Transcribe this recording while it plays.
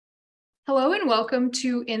Hello and welcome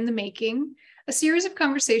to In the Making, a series of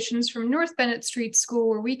conversations from North Bennett Street School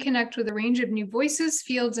where we connect with a range of new voices,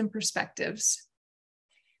 fields, and perspectives.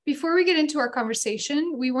 Before we get into our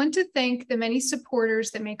conversation, we want to thank the many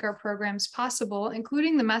supporters that make our programs possible,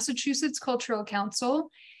 including the Massachusetts Cultural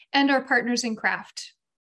Council and our partners in craft.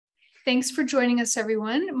 Thanks for joining us,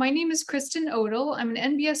 everyone. My name is Kristen Odell. I'm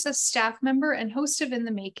an NBSS staff member and host of In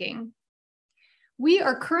the Making. We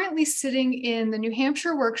are currently sitting in the New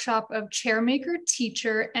Hampshire workshop of chairmaker,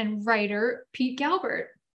 teacher, and writer, Pete Galbert.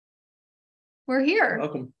 We're here.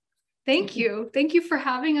 Welcome. Thank you. Thank you for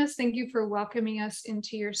having us. Thank you for welcoming us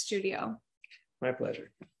into your studio. My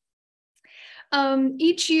pleasure.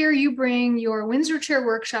 Each year you bring your Windsor Chair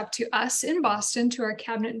workshop to us in Boston to our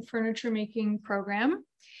cabinet and furniture making program.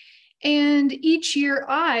 And each year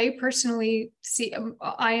I personally see,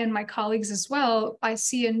 I and my colleagues as well, I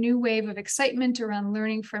see a new wave of excitement around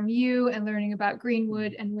learning from you and learning about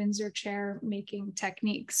greenwood and Windsor chair making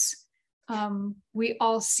techniques. We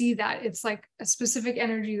all see that. It's like a specific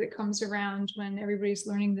energy that comes around when everybody's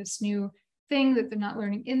learning this new thing that they're not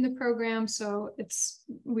learning in the program. So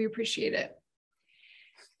we appreciate it.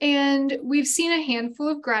 And we've seen a handful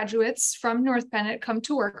of graduates from North Bennett come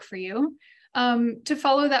to work for you. To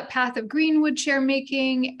follow that path of greenwood chair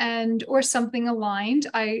making or something aligned.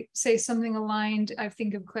 I say something aligned, I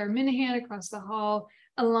think of Claire Minahan across the hall,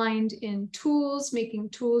 aligned in tools, making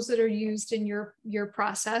tools that are used in your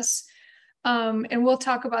process. And we'll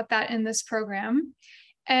talk about that in this program.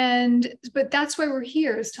 But that's why we're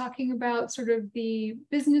here, is talking about sort of the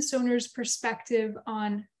business owner's perspective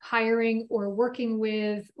on hiring or working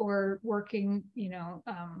with or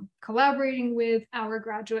collaborating with our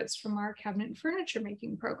graduates from our cabinet and furniture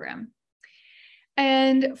making program.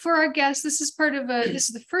 And for our guests, this is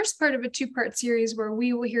the first part of a two-part series where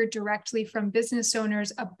we will hear directly from business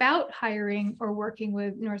owners about hiring or working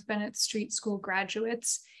with North Bennett Street School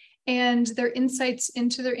graduates and their insights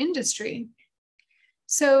into their industry.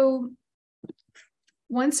 So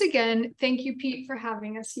once again, thank you, Pete, for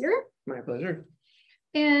having us here. My pleasure.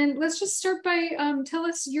 And let's just start by tell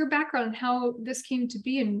us your background, how this came to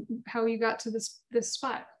be and how you got to this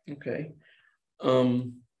spot. Okay.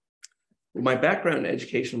 My background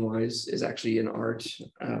education-wise is actually in art,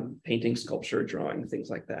 painting, sculpture, drawing, things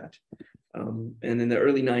like that. And in the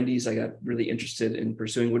early 90s, I got really interested in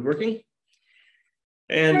pursuing woodworking.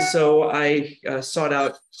 And so I sought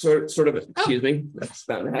out excuse me, that's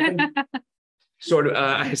not what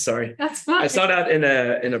happened. Sorry. That's fine. I sought out in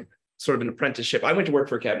a sort of an apprenticeship. I went to work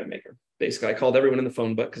for a cabinet maker. Basically, I called everyone in the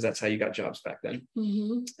phone book because that's how you got jobs back then.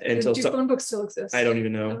 Mm-hmm. Do phone books still exist? I don't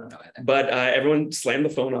even know. I don't know either. But everyone slammed the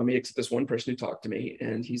phone on me except this one person who talked to me.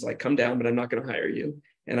 And he's like, come down, but I'm not going to hire you.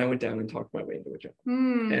 And I went down and talked my way into a job.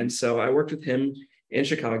 And so I worked with him in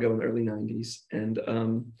Chicago in the early 90s. And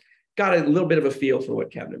got a little bit of a feel for what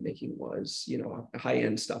cabinet making was,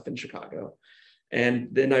 high-end stuff in Chicago. And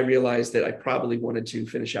then I realized that I probably wanted to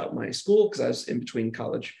finish out my school because I was in between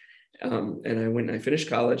college. And I went and I finished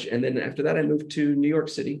college. And then after that, I moved to New York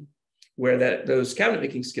City, where those cabinet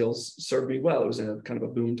making skills served me well. It was a kind of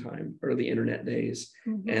a boom time, early internet days.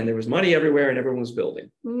 And there was money everywhere and everyone was building.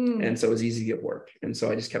 And so it was easy to get work. And so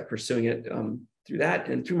I just kept pursuing it through that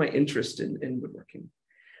and through my interest in woodworking.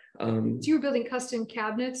 So you were building custom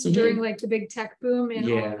cabinets during like the big tech boom and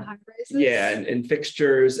all the high rises? Yeah, and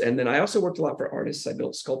fixtures. And then I also worked a lot for artists. I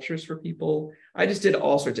built sculptures for people. I just did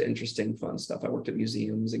all sorts of interesting, fun stuff. I worked at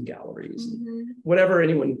museums and galleries. And whatever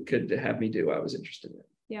anyone could have me do, I was interested in.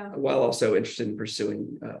 Yeah. While also interested in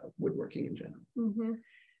pursuing woodworking in general.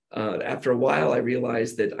 After a while, I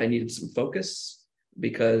realized that I needed some focus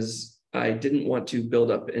because I didn't want to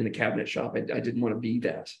build up in a cabinet shop. I didn't want to be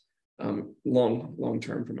that. Long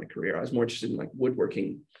term for my career. I was more interested in like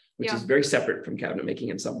woodworking, which is very separate from cabinet making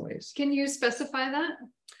in some ways. Can you specify that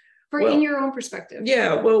in your own perspective?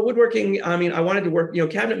 Yeah, well, woodworking, I mean, I wanted to work,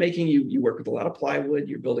 cabinet making, you work with a lot of plywood,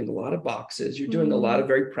 you're building a lot of boxes, you're doing a lot of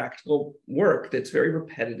very practical work that's very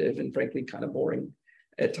repetitive and frankly kind of boring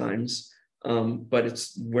at times. But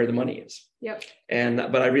it's where the money is. Yep.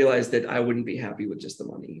 But I realized that I wouldn't be happy with just the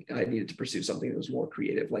money. I needed to pursue something that was more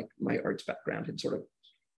creative, like my arts background had sort of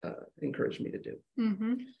encouraged me to do.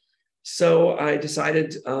 So I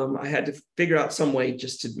decided I had to figure out some way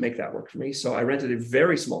just to make that work for me. So I rented a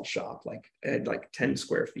very small shop, I had 10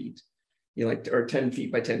 square feet, or 10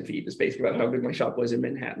 feet by 10 feet is basically about how big my shop was in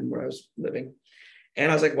Manhattan where I was living. And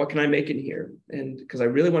I was like, what can I make in here? And because I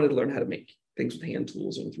really wanted to learn how to make things with hand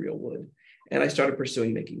tools and with real wood. And I started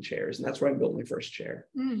pursuing making chairs, and that's where I built my first chair.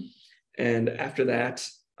 And after that,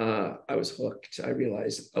 I was hooked. I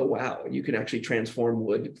realized, oh, wow, you can actually transform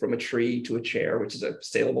wood from a tree to a chair, which is a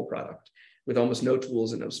saleable product, with almost no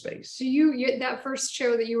tools and no space. So you that first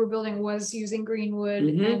chair that you were building was using greenwood,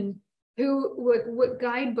 and what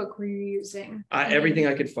guidebook were you using? Everything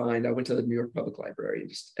I could find. I went to the New York Public Library,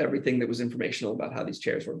 just everything that was informational about how these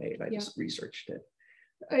chairs were made. I just researched it.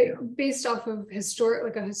 Based off of a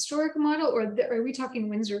historic model, or are we talking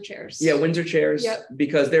Windsor chairs? Yeah, Windsor chairs,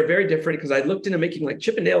 because they're very different. Because I looked into making like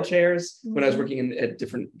Chippendale chairs when I was working at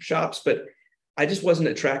different shops, but I just wasn't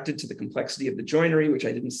attracted to the complexity of the joinery, which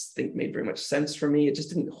I didn't think made very much sense for me. It just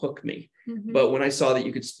didn't hook me. But when I saw that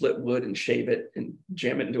you could split wood and shave it and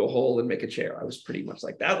jam it into a hole and make a chair, I was pretty much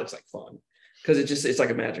like, that looks like fun, because it's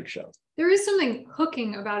like a magic show. There is something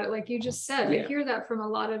hooking about it, like you just said. I hear that from a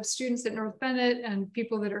lot of students at North Bennett and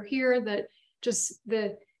people that are here, that just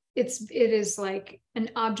it is like an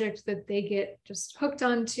object that they get just hooked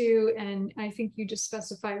onto, and I think you just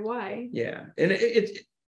specify why. Yeah, and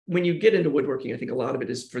when you get into woodworking, I think a lot of it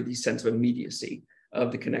is for the sense of immediacy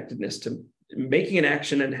of the connectedness to making an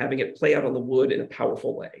action and having it play out on the wood in a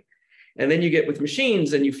powerful way. And then you get with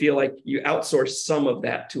machines and you feel like you outsource some of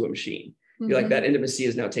that to a machine. You're like, that intimacy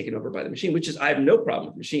is now taken over by the machine, which is, I have no problem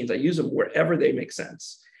with machines. I use them wherever they make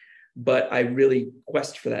sense. But I really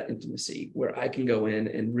quest for that intimacy where I can go in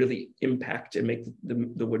and really impact and make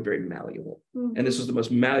the wood very malleable. And this was the most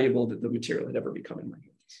malleable that the material had ever become in my hands.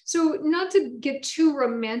 So not to get too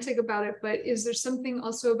romantic about it, but is there something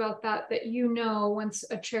also about that once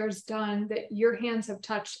a chair is done, that your hands have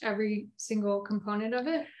touched every single component of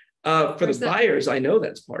it? For the buyers, I know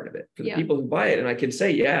that's part of it. For the people who buy it, and I can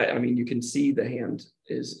say, I mean, you can see the hand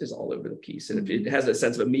is all over the piece. And if it has a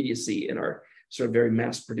sense of immediacy in our sort of very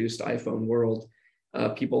mass-produced iPhone world,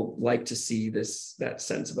 people like to see that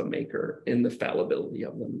sense of a maker in the fallibility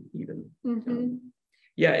of them even.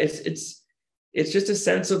 It's just a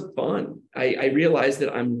sense of fun. I realize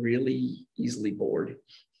that I'm really easily bored.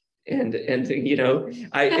 And you know,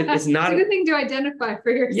 it's not a good thing to identify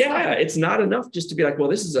for yourself. Yeah, it's not enough just to be like, well,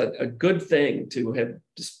 this is a good thing to have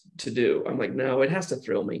to do. I'm like, no, it has to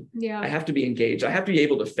thrill me. Yeah, I have to be engaged. I have to be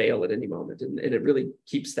able to fail at any moment, and it really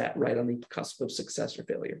keeps that right on the cusp of success or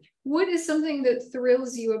failure. What is something that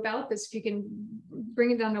thrills you about this? If you can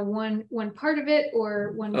bring it down to one part of it,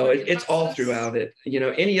 or one. Oh, it's all throughout it. You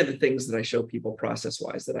know, any of the things that I show people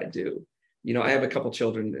process-wise that I do. You know, I have a couple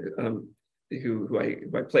children who I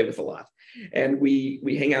play with a lot, and we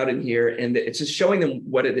hang out in here, and it's just showing them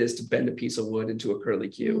what it is to bend a piece of wood into a curly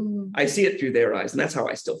Q. I see it through their eyes, and that's how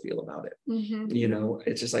I still feel about it. You know,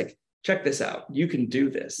 it's just like, check this out, you can do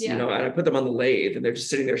this. You know, and I put them on the lathe, and they're just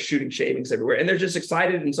sitting there shooting shavings everywhere, and they're just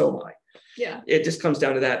excited, and so am I. Yeah, it just comes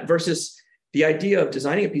down to that, versus the idea of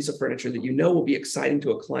designing a piece of furniture that you know will be exciting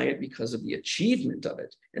to a client because of the achievement of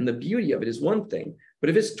it and the beauty of it is one thing, but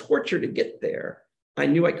if it's torture to get there, I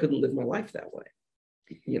knew I couldn't live my life that way.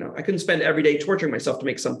 You know, I couldn't spend every day torturing myself to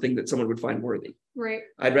make something that someone would find worthy. Right.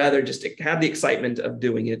 I'd rather just have the excitement of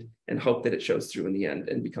doing it and hope that it shows through in the end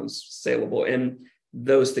and becomes saleable. And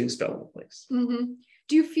those things fell into place.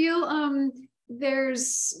 Do you feel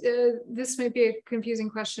there's, this might be a confusing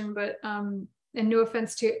question, but, and no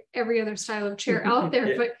offense to every other style of chair out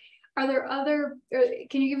there, but are there other,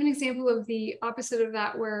 can you give an example of the opposite of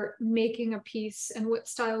that, where making a piece, and what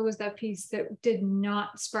style was that piece that did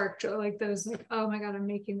not spark joy, like those, like, oh my God, I'm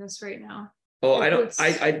making this right now? Oh,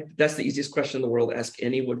 that's the easiest question in the world. Ask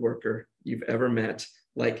any woodworker you've ever met,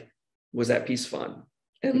 like, was that piece fun?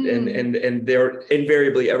 And they're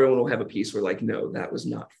invariably, everyone will have a piece where like, no, that was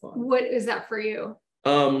not fun. What is that for you?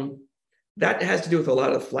 That has to do with a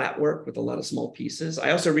lot of flat work with a lot of small pieces.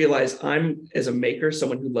 I also realize I'm, as a maker,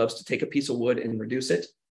 someone who loves to take a piece of wood and reduce it.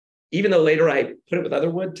 Even though later I put it with other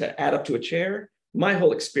wood to add up to a chair, my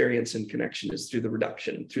whole experience and connection is through the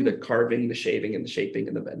reduction, through the carving, the shaving, and the shaping,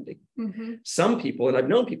 and the bending. Some people, and I've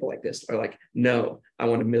known people like this, are like, no, I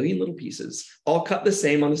want a million little pieces, all cut the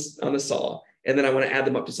same on the saw, and then I want to add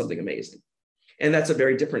them up to something amazing. And that's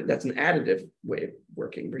that's an additive way of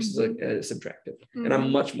working versus a subtractive. And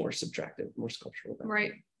I'm much more subtractive, more sculptural.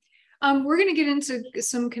 Right. We're going to get into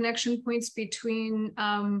some connection points between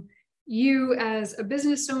you as a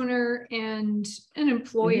business owner and an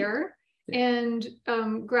employer and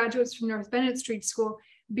graduates from North Bennett Street School.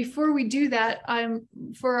 Before we do that,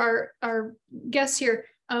 for our guests here,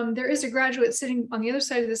 there is a graduate sitting on the other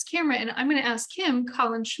side of this camera, and I'm going to ask him,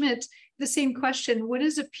 Kolin Schmidt, the same question. What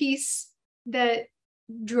is a piece that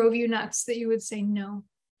drove you nuts that you would say no?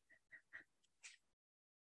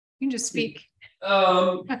 You can just speak.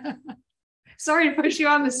 Sorry to put you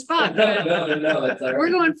on the spot. No, that's all right. We're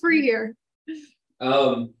going free here.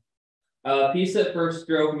 A piece that first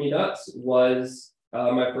drove me nuts was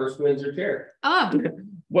my first Windsor chair.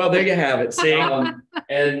 Well, there you have it. See,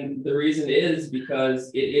 and the reason is because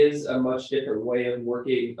it is a much different way of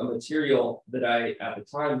working a material that I, at the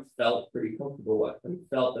time, felt pretty comfortable with and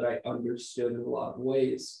felt that I understood in a lot of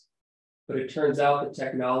ways. But it turns out the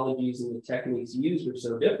technologies and the techniques used are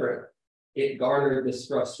so different, it garnered this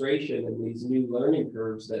frustration and these new learning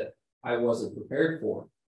curves that I wasn't prepared for.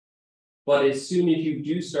 But as soon as you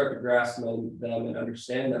do start to grasp them and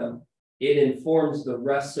understand them, it informs the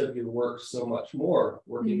rest of your work so much more,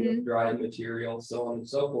 working with dry material, so on and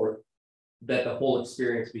so forth, that the whole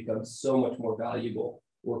experience becomes so much more valuable,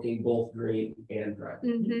 working both green and dry.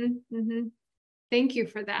 Thank you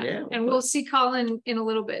for that. Yeah. And we'll see Kolin in a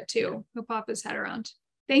little bit too. He'll pop his head around.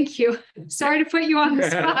 Thank you. Sorry to put you on the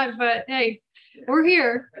spot, but hey, we're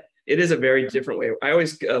here. It is a very different way. I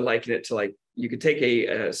always liken it to like, you could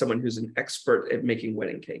take someone who's an expert at making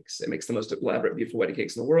wedding cakes. It makes the most elaborate, beautiful wedding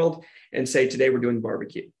cakes in the world, and say, today we're doing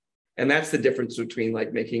barbecue. And that's the difference between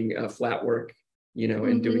like making flat work, you know,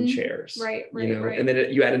 and doing chairs. Right. And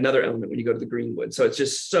then you add another element when you go to the greenwood. So it's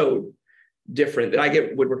just so different. I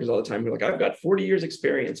get woodworkers all the time who are like, I've got 40 years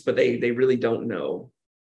experience, but they really don't know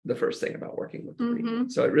the first thing about working with the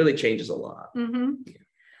greenwood. So it really changes a lot.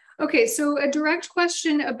 Okay, so a direct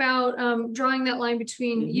question about drawing that line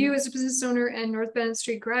between you as a business owner and North Bennett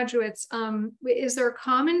Street graduates. Is there a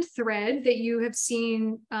common thread that you have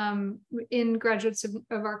seen in graduates of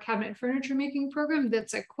our cabinet and furniture making program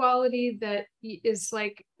that's a quality that is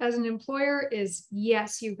like, as an employer, is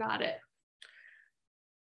yes, you got it?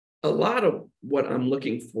 A lot of what I'm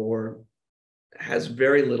looking for has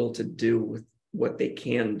very little to do with what they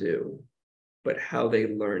can do, but how they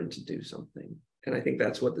learn to do something. And I think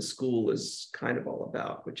that's what the school is kind of all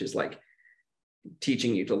about, which is like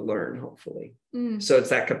teaching you to learn, hopefully. So it's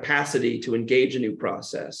that capacity to engage a new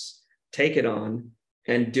process, take it on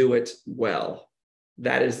and do it well.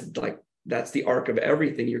 That is like, that's the arc of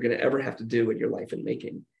everything you're going to ever have to do in your life in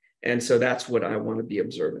making. And so that's what I want to be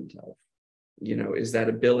observant of, you know, is that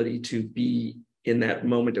ability to be in that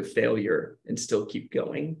moment of failure and still keep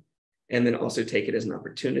going. And then also take it as an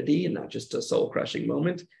opportunity and not just a soul crushing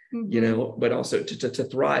moment, you know, but also to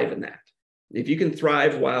thrive in that. If you can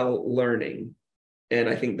thrive while learning, and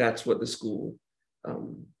I think that's what the school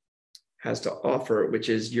has to offer, which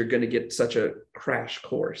is you're going to get such a crash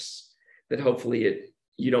course that hopefully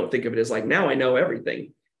you don't think of it as like, now I know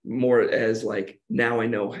everything, more as like, now I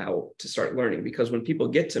know how to start learning. Because when people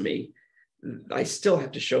get to me, I still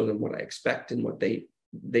have to show them what I expect and what they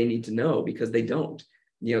need to know, because they don't.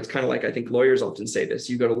 You know, it's kind of like, I think lawyers often say this,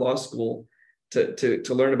 you go to law school to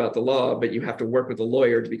learn about the law, but you have to work with a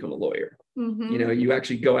lawyer to become a lawyer. You know, you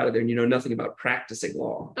actually go out of there and you know nothing about practicing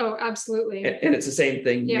law. Oh, absolutely. And it's the same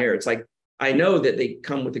thing here. It's like, I know that they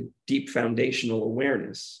come with a deep foundational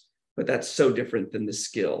awareness, but that's so different than the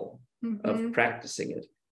skill of practicing it.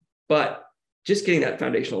 But just getting that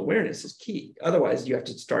foundational awareness is key. Otherwise, you have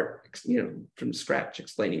to start, you know, from scratch,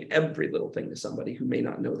 explaining every little thing to somebody who may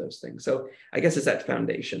not know those things. So I guess it's that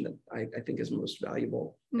foundation that I think is most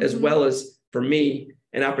valuable, as well as, for me,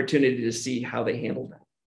 an opportunity to see how they handle that.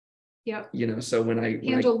 Yeah. You know, so when I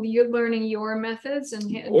you're learning your methods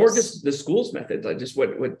or just the school's methods, I just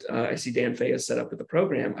what I see Dan Fay has set up with the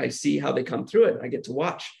program. I see how they come through it. I get to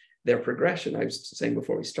watch their progression. I was saying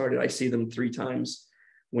before we started, I see them 3 times.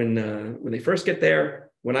 When they first get there,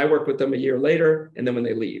 when I work with them a year later, and then when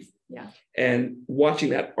they leave. Yeah. And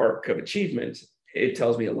watching that arc of achievement, it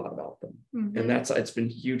tells me a lot about them. And it's been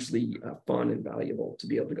hugely fun and valuable to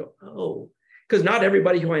be able to go, oh, because not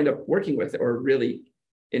everybody who I end up working with or really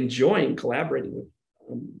enjoying collaborating with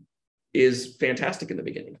is fantastic in the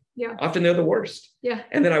beginning. Yeah. Often they're the worst. Yeah.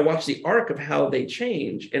 And then I watch the arc of how they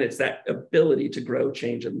change, and it's that ability to grow,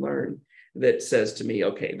 change, and learn that says to me,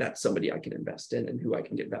 okay, that's somebody I can invest in and who I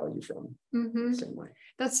can get value from. Same way.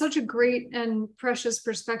 That's such a great and precious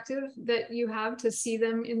perspective that you have to see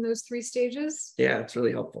them in those 3 stages. Yeah, it's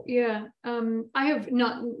really helpful. Yeah. I have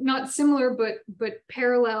not similar, but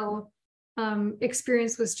parallel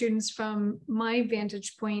experience with students from my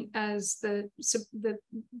vantage point as the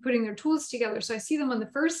putting their tools together. So I see them on the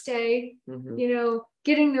first day, you know,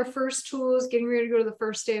 getting their first tools, getting ready to go to the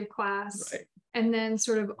first day of class. Right. And then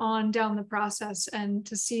sort of on down the process, and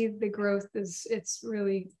to see the growth it's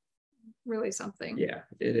really, really something. Yeah,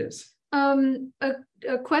 it is.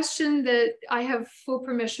 A question that I have full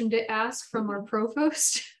permission to ask from our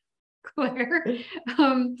provost, Claire.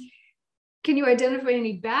 Can you identify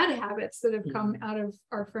any bad habits that have come out of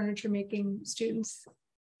our furniture making students?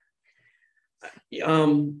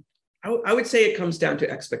 I would say it comes down to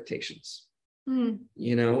expectations.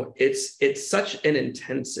 You know, it's such an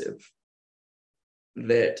intensive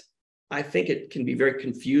that I think it can be very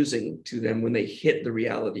confusing to them when they hit the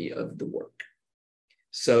reality of the work.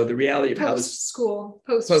 So the reality of post school.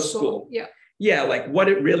 Yeah. Yeah, like what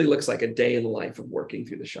it really looks like a day in the life of working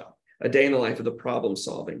through the shop, a day in the life of the problem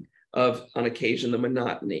solving, of on occasion the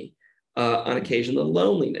monotony, on occasion the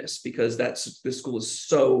loneliness, because this school is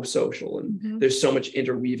so social and there's so much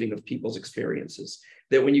interweaving of people's experiences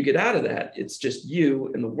that when you get out of that, it's just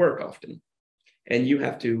you and the work often. And you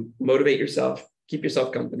have to motivate yourself, keep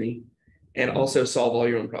yourself company, and also solve all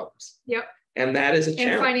your own problems. Yep. And that is a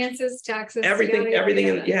challenge. And finances, taxes, everything.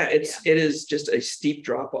 Yeah, it is just a steep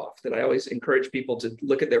drop off that I always encourage people to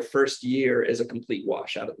look at their first year as a complete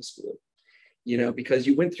wash out of the school. Because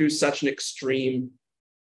you went through such an extreme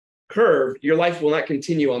curve, your life will not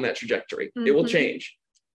continue on that trajectory. It will change.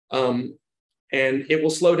 And it will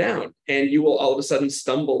slow down, and you will all of a sudden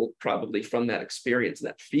stumble probably from that experience,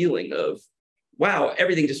 that feeling of, wow,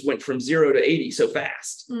 everything just went from 0 to 80 so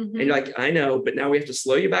fast. And you're like, I know, but now we have to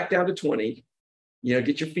slow you back down to 20,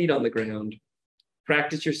 get your feet on the ground,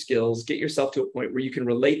 practice your skills, get yourself to a point where you can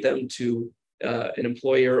relate them to an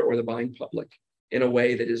employer or the buying public in a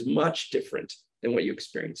way that is much different than what you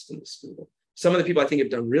experienced in the school. Some of the people I think have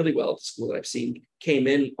done really well at the school that I've seen came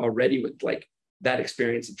in already with like that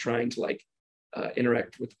experience of trying to like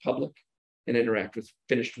interact with the public and interact with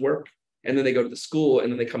finished work. And then they go to the school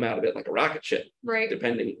and then they come out of it like a rocket ship, right?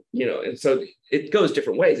 Depending, and so it goes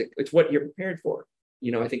different ways. It's what you're prepared for.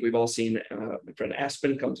 I think we've all seen my friend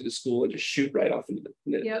Aspen come to the school and just shoot right off into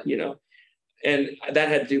the, and that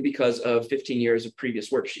had to do because of 15 years of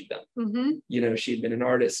previous work she'd done. She'd been an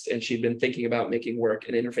artist and she'd been thinking about making work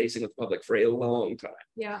and interfacing with the public for a long time.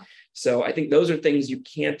 Yeah. So I think those are things you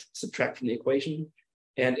can't subtract from the equation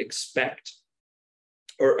and expect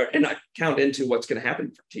and not count into what's going to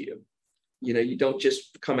happen to you. You don't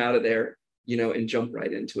just come out of there, and jump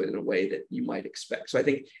right into it in a way that you might expect. So I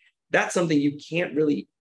think that's something you can't really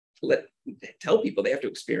tell people they have to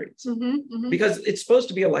experience because it's supposed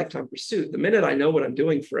to be a lifetime pursuit. The minute I know what I'm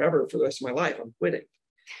doing forever for the rest of my life, I'm quitting.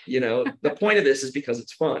 The point of this is because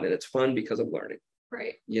it's fun, and it's fun because I'm learning.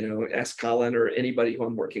 Right. Ask Colin or anybody who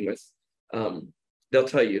I'm working with. They'll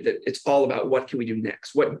tell you that it's all about what can we do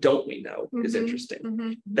next? What don't we know is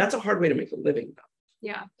interesting. That's a hard way to make a living, though.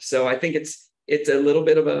 Yeah. So I think it's a little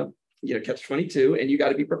bit of a catch-22, and you got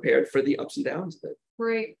to be prepared for the ups and downs of it.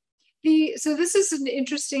 Right. So this is an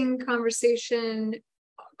interesting conversation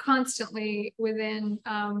constantly within,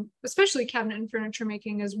 especially cabinet and furniture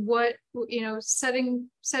making, is what setting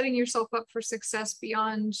yourself up for success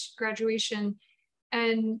beyond graduation.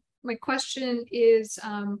 And my question is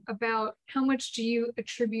about how much do you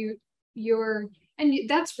attribute and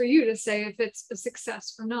that's for you to say if it's a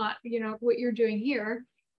success or not, what you're doing here.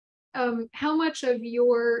 How much of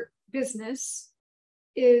your business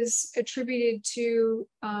is attributed to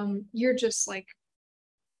your just like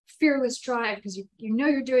fearless drive because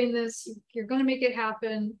you're doing this, you're going to make it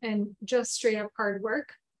happen, and just straight up hard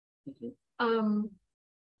work,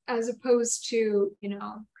 as opposed to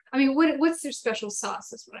what's their special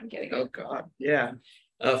sauce is what I'm getting at. Oh God, yeah.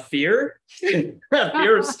 Fear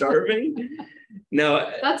of starving.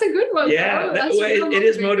 No, that's a good one. Yeah, it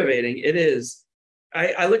is motivating. It is.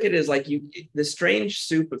 I look at it as like the strange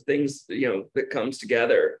soup of things, that comes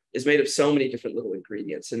together is made of so many different little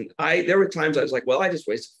ingredients. And there were times I was like, well, I just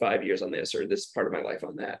wasted 5 years on this or this part of my life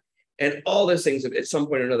on that. And all those things at some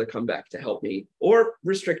point or another come back to help me or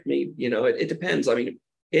restrict me. It depends. I mean,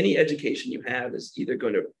 any education you have is either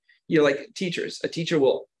going to, like teachers, a teacher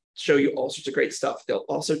will show you all sorts of great stuff. They'll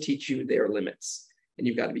also teach you their limits, and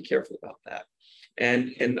you've got to be careful about that.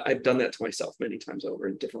 And I've done that to myself many times over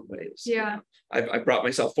in different ways. Yeah. I've brought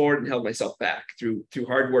myself forward and held myself back through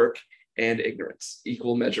hard work and ignorance,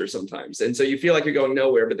 equal measure sometimes. And so you feel like you're going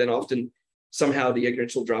nowhere, but then often somehow the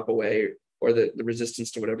ignorance will drop away, or the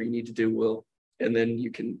resistance to whatever you need to do will, and then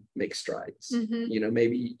you can make strides.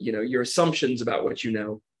 Maybe, your assumptions about what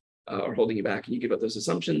are holding you back, and you give up those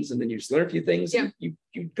assumptions, and then you just learn a few things. Yeah. And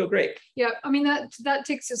you go great. Yeah, I mean that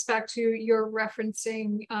takes us back to your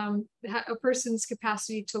referencing a person's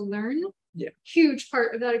capacity to learn. Yeah, huge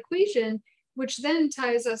part of that equation, which then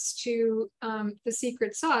ties us to the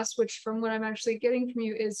secret sauce, which from what I'm actually getting from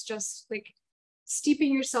you is just like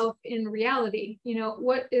steeping yourself in reality.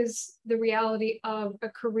 What is the reality of a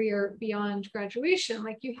career beyond graduation?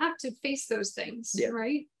 Like you have to face those things,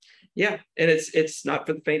 right? Yeah, and it's not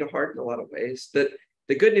for the faint of heart in a lot of ways. The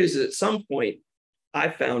good news is at some point I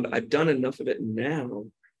found I've done enough of it now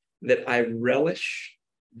that I relish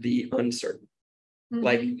the uncertain.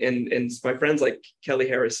 Like, and my friends like Kelly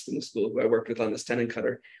Harris from the school who I worked with on this tenon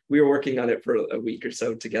cutter, we were working on it for a week or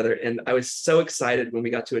so together. And I was so excited when we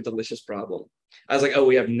got to a delicious problem. I was like, oh,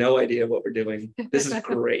 we have no idea what we're doing. This is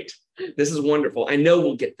great. This is wonderful. I know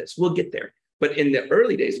we'll get this. We'll get there. But in the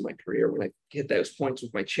early days of my career, when I hit those points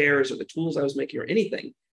with my chairs or the tools I was making or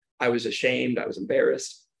anything, I was ashamed. I was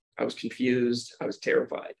embarrassed. I was confused. I was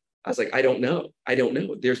terrified. I was like, I don't know. I don't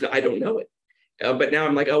know. I don't know it. But now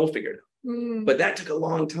I'm like, oh, we'll figure it out. But that took a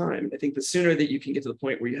long time. I think the sooner that you can get to the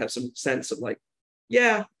point where you have some sense of like,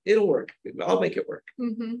 yeah, it'll work. I'll make it work.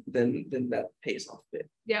 Then that pays off a bit.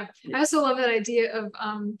 Yeah. I also love that idea of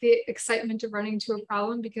the excitement of running to a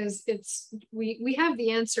problem, because we have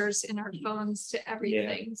the answers in our phones to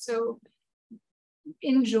everything. Yeah. So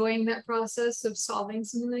enjoying that process of solving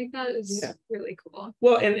something like that is really cool.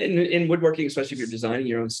 Well, and in woodworking, especially if you're designing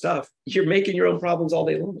your own stuff, you're making your own problems all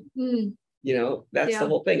day long. You know, that's the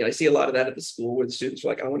whole thing. And I see a lot of that at the school where the students are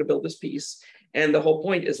like, I want to build this piece. And the whole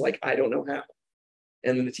point is like, I don't know how.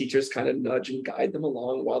 And then the teachers kind of nudge and guide them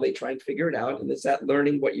along while they try and figure it out. And it's that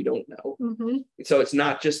learning what you don't know. So it's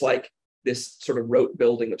not just like this sort of rote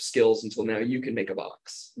building of skills until now you can make a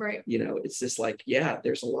box. Right. You know, it's just like, yeah,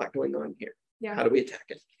 there's a lot going on here. Yeah. How do we attack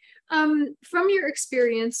it? From your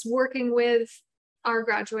experience working with our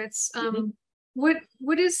graduates, what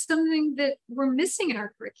is something that we're missing in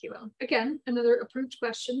our curriculum? Again, another approved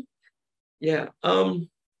question. Yeah. What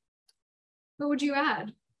would you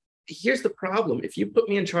add? Here's the problem. If you put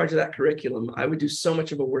me in charge of that curriculum, I would do so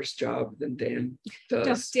much of a worse job than Dan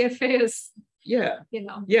does. DFA is, you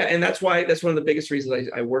know. Yeah, and that's one of the biggest reasons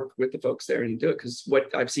I work with the folks there and do it, because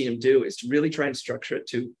what I've seen him do is to really try and structure it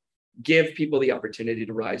to give people the opportunity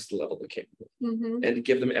to rise to the level they're capable and to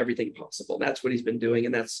give them everything possible. That's what he's been doing,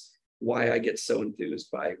 and that's why I get so enthused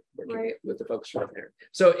by working with the folks right there.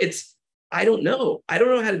 So I don't know how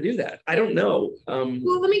to do that. I don't know.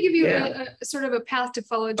 Well, let me give you a sort of a path to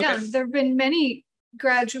follow down. Okay. There have been many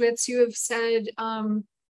graduates who have said, and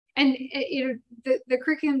you know, the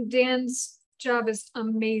curriculum, Dan's job is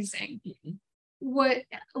amazing. What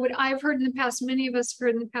I've heard in the past, many of us have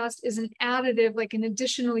heard in the past, is an additive, like an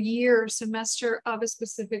additional year or semester of a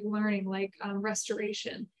specific learning, like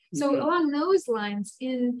restoration. So along those lines,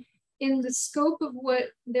 in the scope of what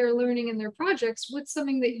they're learning in their projects, what's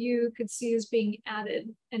something that you could see as being added,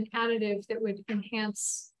 an additive that would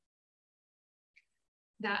enhance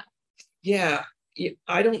that? Yeah,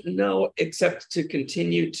 I don't know, except to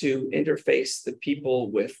continue to interface the people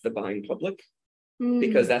with the buying public,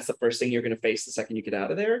 because that's the first thing you're going to face the second you get out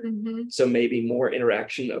of there. So maybe more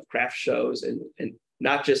interaction of craft shows and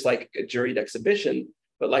not just like a juried exhibition,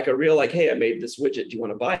 but like a real, like, hey, I made this widget. Do you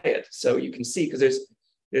want to buy it? So you can see, because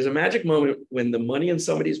there's a magic moment when the money in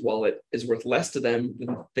somebody's wallet is worth less to them than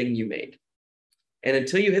the thing you made. And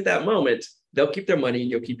until you hit that moment, they'll keep their money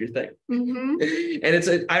and you'll keep your thing.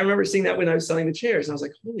 And I remember seeing that when I was selling the chairs, and I was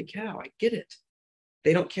like, holy cow, I get it.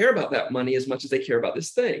 They don't care about that money as much as they care about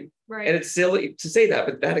this thing. Right. And it's silly to say that,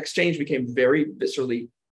 but that exchange became very viscerally,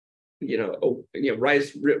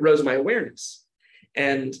 rose my awareness.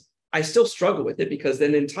 And I still struggle with it, because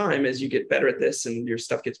then in time, as you get better at this and your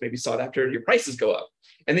stuff gets maybe sought after, your prices go up.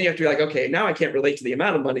 And then you have to be like, okay, now I can't relate to the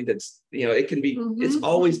amount of money that's, it can be, it's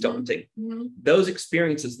always daunting. Those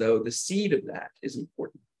experiences, though, the seed of that is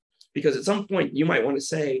important, because at some point you might want to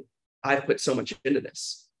say, I've put so much into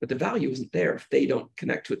this, but the value isn't there if they don't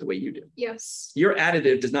connect to it the way you do. Yes. Your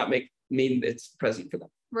additive does not mean it's present for them.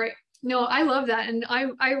 Right. No, I love that. And I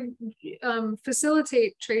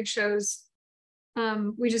facilitate trade shows.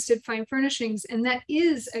 We just did fine furnishings, and that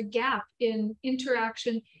is a gap in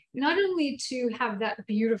interaction, not only to have that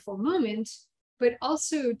beautiful moment, but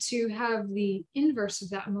also to have the inverse of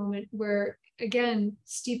that moment, where, again,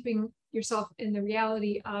 steeping yourself in the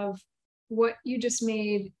reality of what you just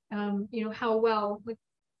made, how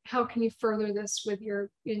can you further this with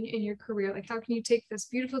in your career? Like, how can you take this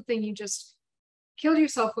beautiful thing you just killed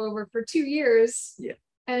yourself over for 2 years,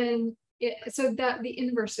 and so that the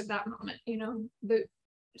inverse of that moment, the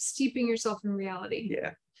steeping yourself in reality.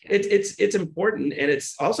 Yeah, it's important, and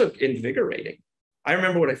it's also invigorating. I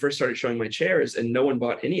remember when I first started showing my chairs, and no one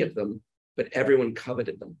bought any of them, but everyone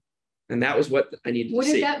coveted them, and that was what I needed to see. What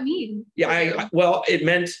did that mean? Yeah, well, it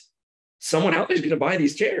meant someone out there is going to buy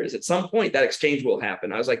these chairs. At some point, that exchange will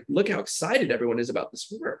happen. I was like, look how excited everyone is about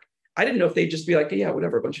this work. I didn't know if they'd just be like, yeah,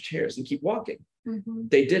 whatever, a bunch of chairs and keep walking.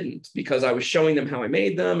 They didn't, because I was showing them how I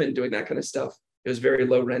made them and doing that kind of stuff. It was very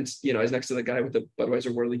low rent. I was next to the guy with the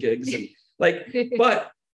Budweiser whirligigs, and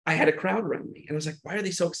but I had a crowd around me, and I was like, why are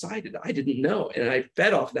they so excited? I didn't know. And I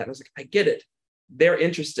fed off that. I was like, I get it. They're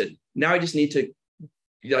interested. Now I just need to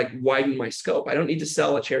widen my scope. I don't need to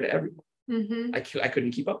sell a chair to everyone. I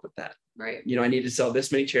couldn't keep up with that. Right. I needed to sell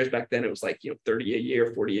this many chairs back then. It was like, 30 a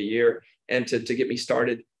year, 40 a year. And to get me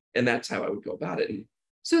started. And that's how I would go about it. And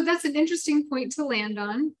so that's an interesting point to land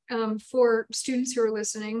on for students who are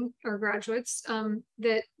listening or graduates,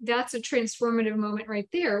 that's a transformative moment right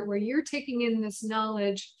there where you're taking in this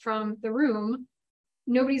knowledge from the room.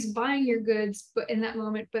 Nobody's buying your goods but in that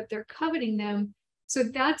moment, but they're coveting them. So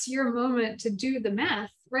that's your moment to do the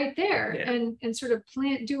math right there and sort of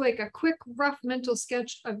do like a quick, rough mental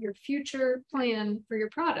sketch of your future plan for your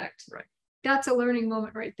product. Right. That's a learning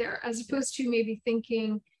moment right there, as opposed to maybe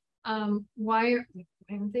thinking, why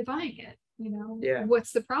aren't they buying it?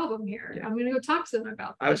 What's the problem here? I'm going to go talk to them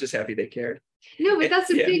about that. I was just happy they cared. No, but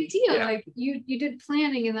that's a big deal. Like you did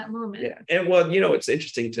planning in that moment. Yeah. And well, it's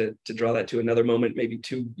interesting to draw that to another moment, maybe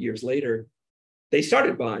 2 years later. They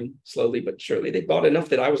started buying slowly but surely. They bought enough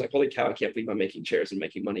that I was like, holy cow, I can't believe I'm making chairs and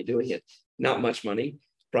making money doing it. Not much money,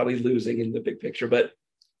 probably losing in the big picture. But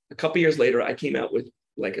a couple years later, I came out with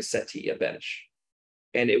like a settee, a bench,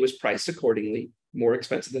 and it was priced accordingly, more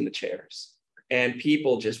expensive than the chairs. And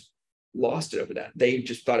people just lost it over that. They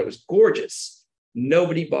just thought it was gorgeous.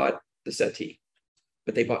 Nobody bought the settee,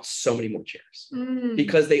 but they bought so many more chairs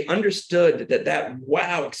because they understood that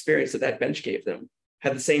wow experience that bench gave them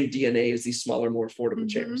had the same DNA as these smaller, more affordable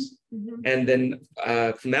chairs. And then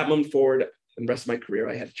from that moment forward, the rest of my career,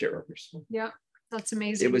 I had chair workers. Yeah, that's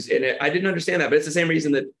amazing. I didn't understand that, but it's the same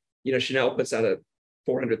reason that, Chanel puts out a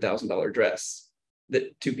 $400,000 dress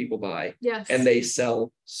that 2 people buy. Yes. And they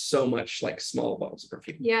sell so much like small bottles of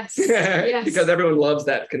perfume. Yes. Yes. Because everyone loves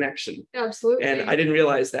that connection. Absolutely. And I didn't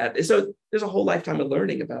realize that. So there's a whole lifetime of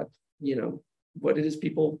learning about, what it is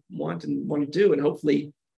people want to do. And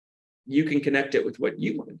hopefully you can connect it with what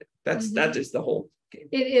you want to do. That is the whole game.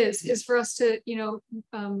 It is for us to,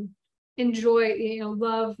 enjoy,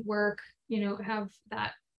 love work, have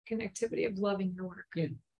that connectivity of loving your work.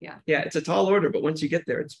 Yeah. It's a tall order, but once you get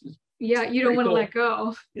there, it's you don't want to let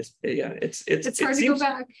go. It's hard to go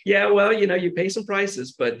back. Yeah, well, you pay some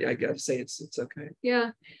prices, but I gotta say it's okay. Yeah.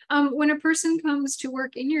 When a person comes to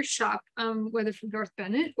work in your shop, whether from North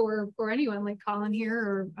Bennett or anyone like Kolin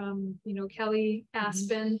here or Kelly,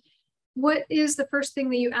 Aspen, what is the first thing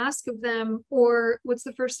that you ask of them, or what's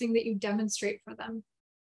the first thing that you demonstrate for them?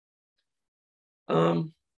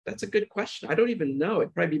 That's a good question. I don't even know.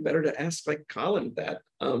 It'd probably be better to ask like Kolin that.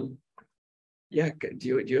 Yeah.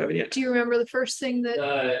 Do you have any? Do you remember the first thing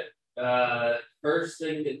that? First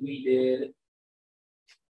thing that we did,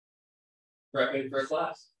 prepping for a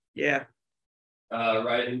class. Yeah.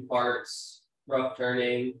 Writing parts, rough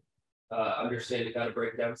turning, understanding how to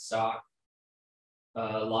break down stock.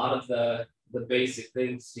 A lot of the basic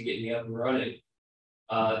things to get me up and running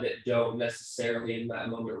that don't necessarily in that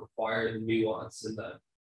moment require the nuance and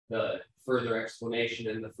the further explanation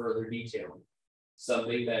and the further detailing.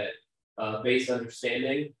 Something that base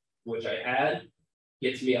understanding, which I had,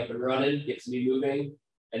 gets me up and running, gets me moving.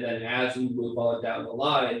 And then as we move on down the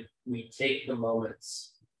line, we take the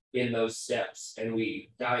moments in those steps and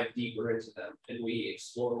we dive deeper into them and we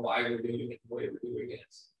explore why we're doing it the way we're doing it.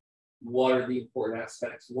 What are the important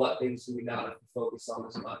aspects? What things do we not have to focus on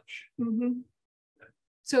as much?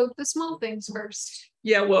 So the small things first.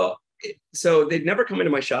 Yeah, well, so they'd never come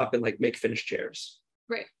into my shop and like make finished chairs.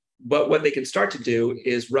 Right. But what they can start to do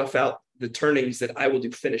is rough out the turnings that I will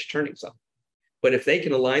do finished turnings on. But if they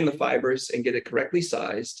can align the fibers and get it correctly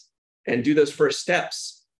sized and do those first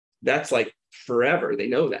steps, that's like forever. They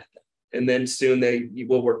know that. And then soon they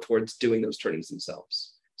will work towards doing those turnings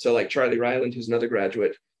themselves. So like Charlie Ryland, who's another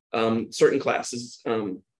graduate, certain classes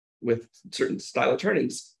with certain style of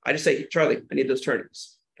turnings, I just say, Charlie, I need those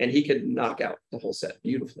turnings. And he could knock out the whole set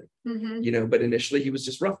beautifully, but initially he was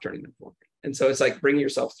just rough turning them for me. And so it's like bringing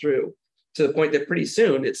yourself through to the point that pretty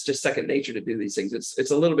soon it's just second nature to do these things. It's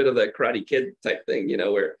a little bit of the Karate Kid type thing,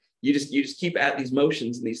 where you just keep at these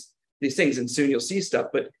motions and these things, and soon you'll see stuff.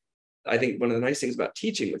 But I think one of the nice things about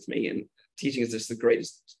teaching with me, and teaching is just the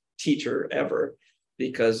greatest teacher ever,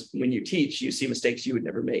 because when you teach, you see mistakes you would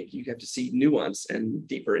never make. You have to see nuance and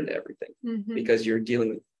deeper into everything because you're dealing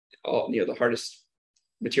with all the hardest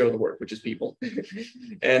material to work, which is people.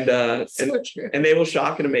 and they will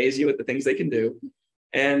shock and amaze you with the things they can do.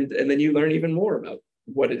 And then you learn even more about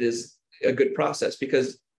what it is a good process,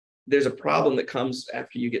 because there's a problem that comes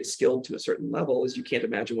after you get skilled to a certain level is you can't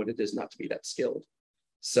imagine what it is not to be that skilled.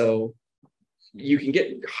 So you can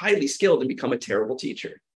get highly skilled and become a terrible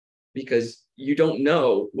teacher because you don't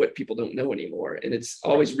know what people don't know anymore. And it's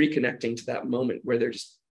always reconnecting to that moment where they're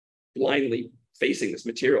just blindly facing this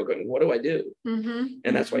material going, what do I do?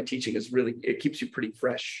 And that's why teaching is really, it keeps you pretty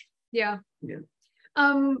fresh. Yeah.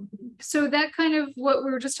 So that kind of what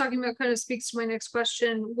we were just talking about kind of speaks to my next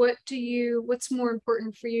question. What's more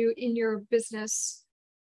important for you in your business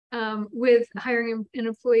with hiring an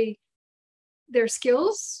employee, their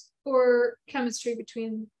skills or chemistry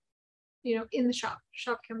between, in the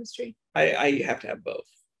shop chemistry? I have to have both.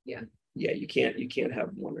 Yeah. Yeah, you can't have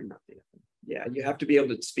one or not the other. Yeah, you have to be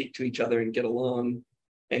able to speak to each other and get along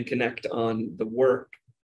and connect on the work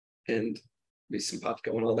and be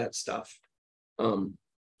simpatico and all that stuff.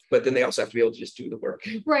 But then they also have to be able to just do the work.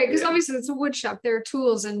 Right, because obviously it's a wood shop. There are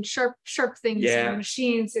tools and sharp things and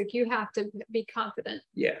machines. Like you have to be confident.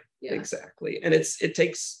 Yeah, exactly. And it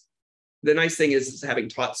takes, the nice thing is having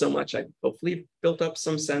taught so much, I've hopefully built up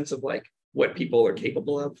some sense of like what people are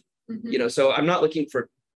capable of. So I'm not looking for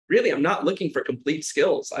complete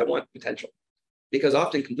skills. I want potential, because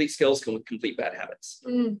often complete skills come with complete bad habits.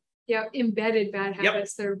 Yeah, embedded bad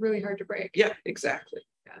habits that are really hard to break. Yeah, exactly.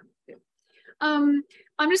 Yeah.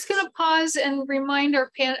 I'm just going to pause and remind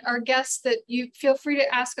our guests that you feel free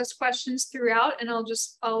to ask us questions throughout, and I'll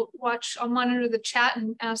monitor the chat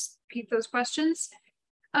and ask Pete those questions.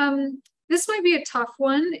 This might be a tough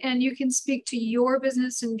one, and you can speak to your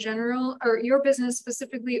business in general, or your business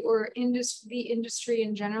specifically, or the industry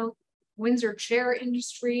in general, Windsor chair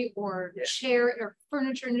industry, or chair or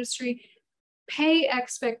furniture industry. Pay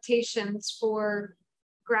expectations for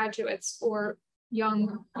graduates or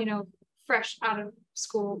young, fresh out of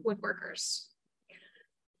school woodworkers.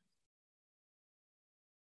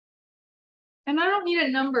 And I don't need a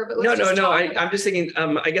number, but no. I'm just thinking,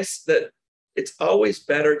 I guess that it's always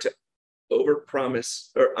better to overpromise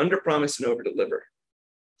or underpromise and overdeliver.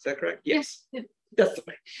 Is that correct? Yes. Yeah. That's the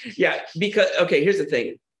way. Yeah, because here's the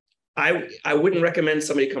thing. I wouldn't recommend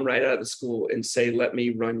somebody come right out of the school and say, let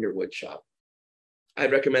me run your wood shop.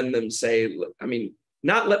 I'd recommend them say,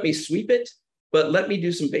 not let me sweep it, but let me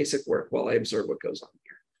do some basic work while I observe what goes on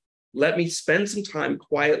here. Let me spend some time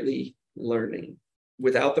quietly learning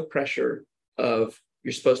without the pressure of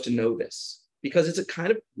you're supposed to know this. Because it's a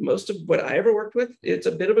kind of, most of what I ever worked with, it's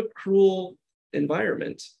a bit of a cruel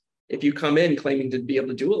environment if you come in claiming to be able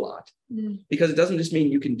to do a lot. Because it doesn't just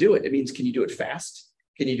mean you can do it. It means, can you do it fast?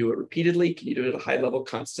 Can you do it repeatedly? Can you do it at a high level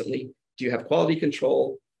constantly? Do you have quality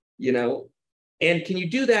control? And can you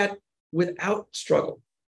do that without struggle?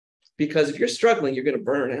 Because if you're struggling, you're going to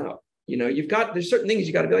burn out. There's certain things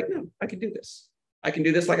you got to be like, no, I can do this. I can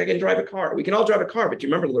do this like I can drive a car. We can all drive a car, but you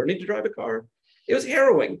remember learning to drive a car? It was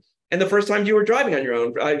harrowing. And the first time you were driving on your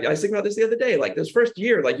own, I was thinking about this the other day, like this first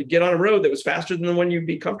year, like you'd get on a road that was faster than the one you'd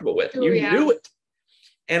be comfortable with. You knew it.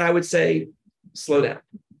 And I would say, slow down.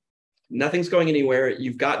 Nothing's going anywhere.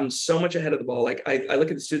 You've gotten so much ahead of the ball. Like I look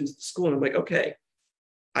at the students at the school and I'm like, okay,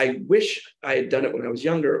 I wish I had done it when I was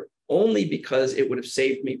younger, only because it would have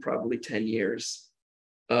saved me probably 10 years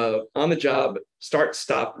on the job,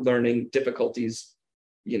 stop learning difficulties,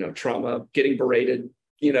 trauma, getting berated,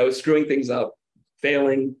 screwing things up,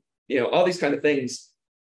 failing, all these kind of things,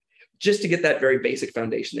 just to get that very basic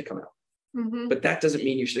foundation to come out. But that doesn't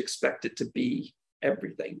mean you should expect it to be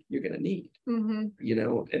everything you're going to need,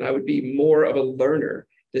 and I would be more of a learner.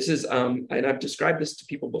 This is, and I've described this to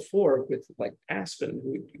people before with like Aspen,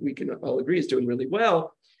 who we can all agree is doing really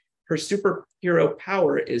well. Her superhero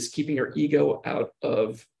power is keeping her ego out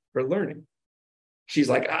of her learning. She's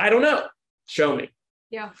like, I don't know, show me.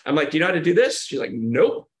 Yeah. I'm like, do you know how to do this? She's like,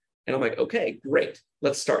 nope. And I'm like, okay, great.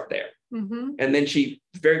 Let's start there. And then she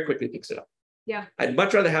very quickly picks it up. Yeah. I'd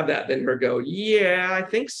much rather have that than her go, yeah, I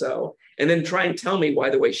think so. And then try and tell me why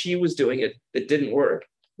the way she was doing it that didn't work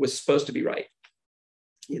was supposed to be right.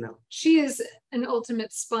 She is an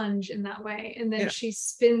ultimate sponge in that way. And then she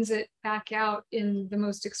spins it back out in the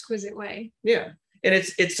most exquisite way. Yeah. And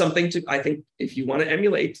it's something to, I think, if you want to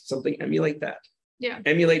emulate something, emulate that. Yeah.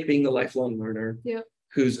 Emulate being the lifelong learner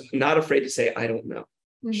who's not afraid to say, I don't know,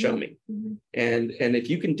 show me. And if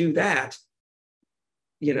you can do that,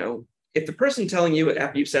 if the person telling you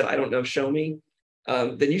after you've said, I don't know, show me,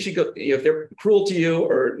 then you should go, if they're cruel to you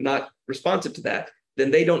or not responsive to that,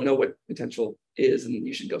 then they don't know what potential is, and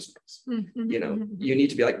you should go somewhere else. You need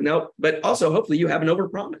to be like, no, but also hopefully you haven't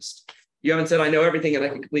overpromised. You haven't said, I know everything and I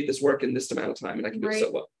can complete this work in this amount of time and I can do it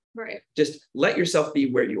so well. Right. Just let yourself be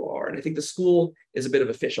where you are. And I think the school is a bit of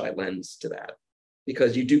a fisheye lens to that,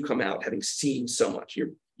 because you do come out having seen so much.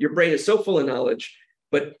 Your brain is so full of knowledge,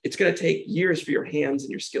 but it's going to take years for your hands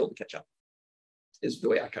and your skill to catch up, is the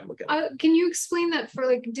way I kind of look at it. Can you explain that, for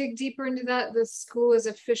dig deeper into that, the school is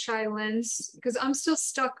a fisheye lens? Because I'm still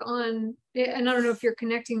stuck on, and I don't know if you're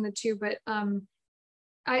connecting the two, but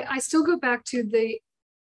I still go back to the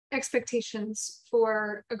expectations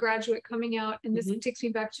for a graduate coming out. And this takes me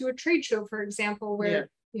back to a trade show, for example, where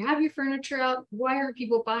you have your furniture out. Why aren't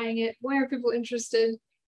people buying it? Why aren't people interested?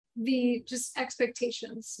 The just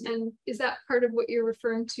expectations. And is that part of what you're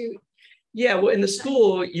referring to? Yeah, well, in the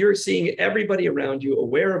school, you're seeing everybody around you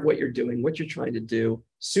aware of what you're doing, what you're trying to do,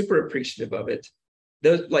 super appreciative of it.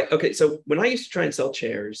 Those, like, okay, so when I used to try and sell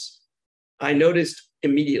chairs, I noticed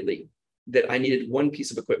immediately that I needed one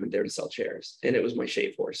piece of equipment there to sell chairs, and it was my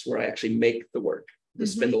shave horse, where I actually make the work, the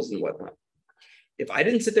spindles and whatnot. If I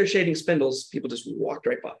didn't sit there shaving spindles, people just walked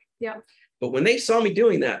right by. Yeah. But when they saw me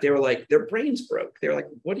doing that, they were like, their brains broke. They were like,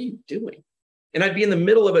 what are you doing? And I'd be in the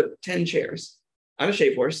middle of 10 chairs. I'm a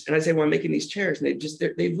shave horse. And I'd say, well, I'm making these chairs. And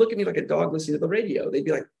they'd look at me like a dog listening to the radio. They'd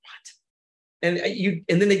be like, what? And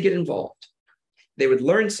then they'd get involved. They would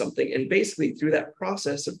learn something. And basically through that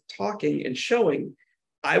process of talking and showing,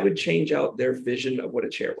 I would change out their vision of what a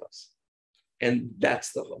chair was. And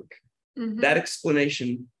that's the hook. That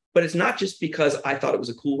explanation. But it's not just because I thought it was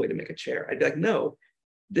a cool way to make a chair. I'd be like, no,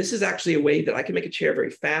 this is actually a way that I can make a chair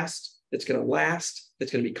very fast. That's going to last.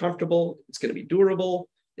 That's going to be comfortable. It's going to be durable.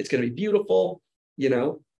 It's going to be beautiful, you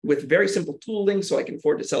know, with very simple tooling. So I can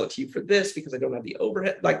afford to sell it to you for this because I don't have the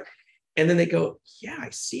overhead. Like, and then they go, yeah, I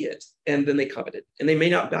see it. And then they covet it. And they may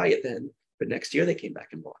not buy it then, but next year they came back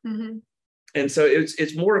and bought. And so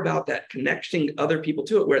it's more about that connecting other people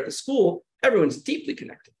to it, where at the school, everyone's deeply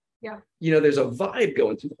connected. Yeah. You know, there's a vibe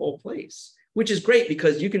going through the whole place, which is great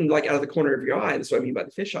because you can, like, out of the corner of your eye, that's what I mean by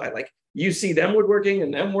the fisheye, like you see them woodworking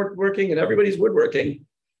and them woodworking and everybody's woodworking,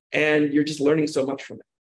 and you're just learning so much from it.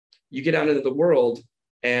 You get out into the world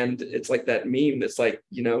and it's like that meme that's like,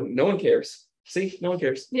 you know, no one cares. See, no one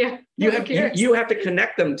cares. Yeah. You have to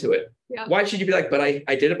connect them to it. Yeah. Why should you be like, but I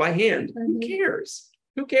did it by hand? Who cares?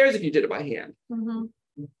 Who cares if you did it by hand?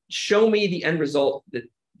 Show me the end result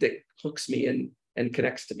that hooks me and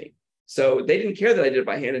connects to me. So they didn't care that I did it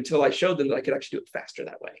by hand until I showed them that I could actually do it faster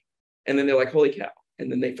that way. And then they're like, holy cow.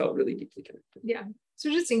 And then they felt really deeply connected. Yeah.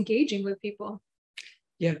 So just engaging with people.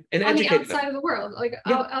 Yeah. And on the educate outside them. of the world, like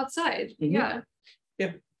outside. Yeah.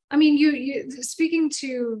 Yeah. I mean, you speaking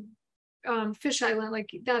to Fish Island, like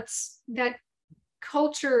that's that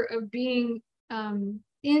culture of being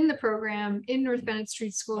in the program in North Bennett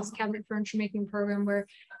Street School's cabinet furniture making program, where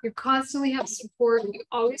you constantly have support, you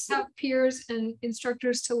always have peers and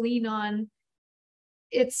instructors to lean on.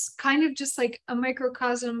 It's kind of just like a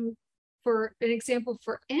microcosm for an example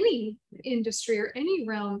for any industry or any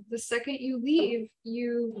realm. The second you leave,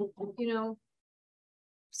 you know,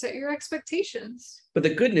 set your expectations. But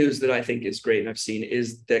the good news that I think is great and I've seen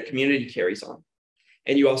is that community carries on.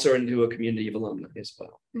 And you also are into a community of alumni as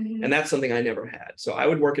well. And that's something I never had. So I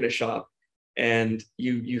would work in a shop and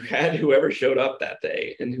you had whoever showed up that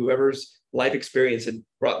day and whoever's life experience had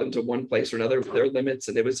brought them to one place or another with their limits.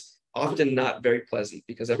 And it was often not very pleasant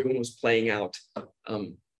because everyone was playing out,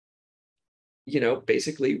 you know,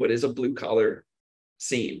 basically what is a blue collar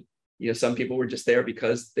scene. You know, some people were just there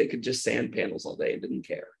because they could just sand panels all day and didn't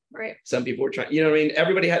care. Right. Some people were trying, you know what I mean?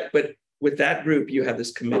 Everybody had, but with that group, you have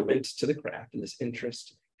this commitment to the craft and this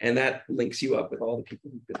interest, and that links you up with all the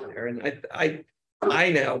people who've been there. And I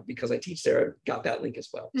now, because I teach there, got that link as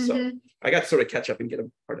well. So I got to sort of catch up and get a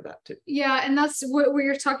part of that too. Yeah, and that's what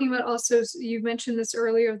you're talking about. Also, you mentioned this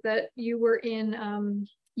earlier that you were in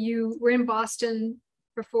Boston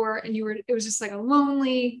before, and it was just like a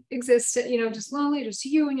lonely existence, you know, just lonely, just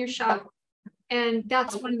you and your shop. And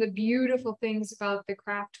that's one of the beautiful things about the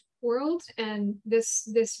craft world and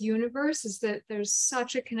this universe is that there's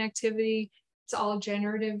such a connectivity. It's all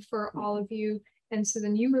generative for all of you. And so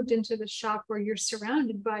then you moved into the shop where you're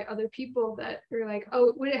surrounded by other people that are like,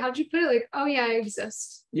 oh, how'd you put it? Like, oh yeah, I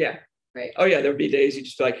exist. Yeah. Right. Oh yeah, there'd be days you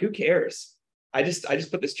just be like, who cares? I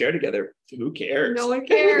just put this chair together. Who cares? No one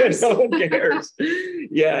cares. No one cares.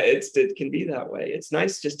 Yeah, it can be that way. It's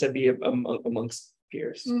nice just to be amongst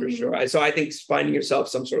peers for sure. So I think finding yourself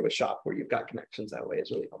some sort of a shop where you've got connections that way is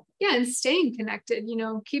really helpful. Yeah, and staying connected, you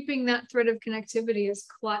know, keeping that thread of connectivity is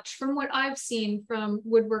clutch. From what I've seen from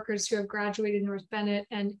woodworkers who have graduated North Bennett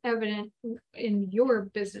and evident in your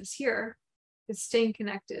business here, is staying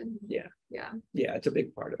connected. Yeah. Yeah. Yeah, it's a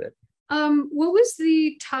big part of it. What was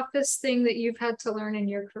the toughest thing that you've had to learn in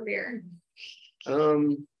your career?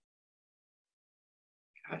 Gosh,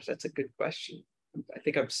 that's a good question. I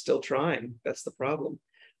think I'm still trying. That's the problem.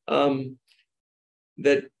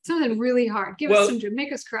 That something really hard. Give us some joy,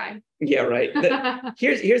 make us cry. Yeah, right.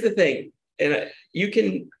 Here's the thing, and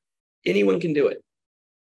anyone can do it,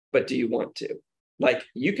 but do you want to? Like,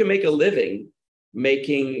 you can make a living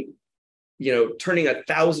making, you know, turning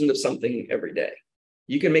 1,000 of something every day.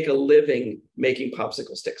 You can make a living making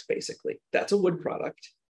popsicle sticks, basically. That's a wood product.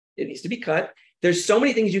 It needs to be cut. There's so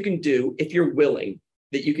many things you can do if you're willing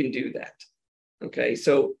that you can do that. Okay.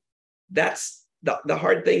 So that's the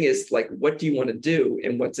hard thing is like, what do you want to do?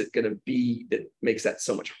 And what's it going to be that makes that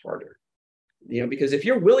so much harder? Because if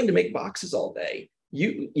you're willing to make boxes all day,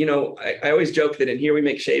 I always joke that in here we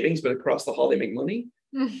make shavings, but across the hall they make money,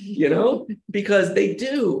 because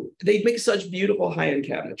they make such beautiful high-end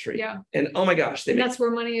cabinetry. Yeah. And oh my gosh, that's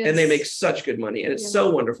where money is. And they make such good money. And it's so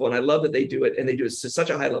wonderful. And I love that they do it. And they do it to such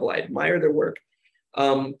a high level. I admire their work.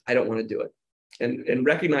 I don't want to do it. And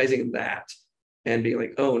recognizing that and being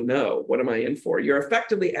like, oh no, what am I in for? You're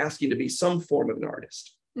effectively asking to be some form of an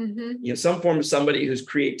artist. Some form of somebody whose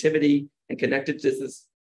creativity and connectedness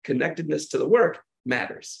to the work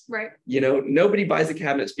matters. Right. Nobody buys the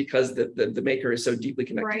cabinets because the maker is so deeply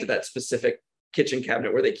connected to that specific kitchen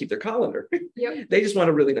cabinet where they keep their colander. Yep. They just want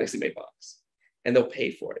a really nicely made box, and they'll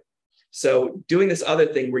pay for it. So doing this other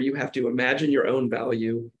thing where you have to imagine your own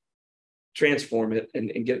value, transform it, and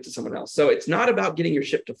get it to someone else. So it's not about getting your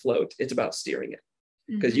ship to float. It's about steering it.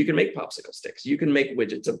 Because you can make popsicle sticks, you can make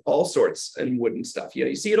widgets of all sorts and wooden stuff.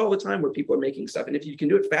 You see it all the time where people are making stuff. And if you can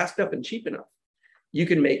do it fast enough and cheap enough, you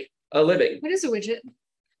can make a living. What is a widget?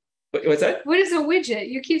 What's that? What is a widget?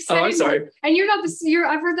 You keep saying. Oh, I'm sorry. And you're not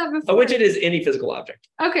I've heard that before. A widget is any physical object.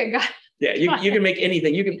 Okay, got it. Yeah, you can make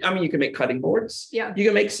anything. You can make cutting boards. Yeah. You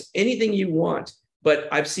can make anything you want. But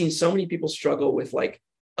I've seen so many people struggle with like,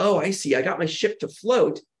 oh, I see, I got my ship to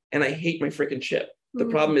float and I hate my freaking ship. The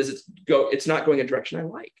problem is it's not going a direction I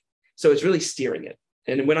like. So it's really steering it.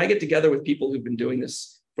 And when I get together with people who've been doing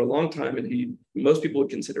this for a long time and who most people would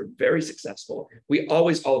consider very successful, we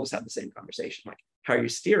always, all of us have the same conversation. Like, how are you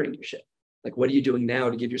steering your ship? Like, what are you doing now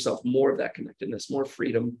to give yourself more of that connectedness, more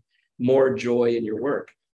freedom, more joy in your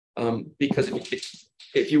work? Because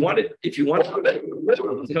if you want it,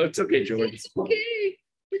 no, it's okay, George. It's okay.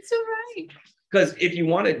 It's all right. Because if you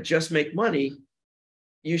want to just make money,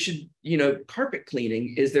 you should, carpet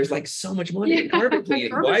cleaning there's like so much money in carpet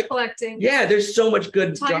cleaning. Garbage collecting. Yeah, there's so much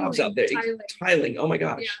good jobs out there. Tiling. Oh my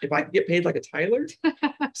gosh, if I could get paid like a tiler.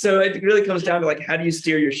 So it really comes down to like, how do you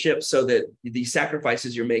steer your ship so that the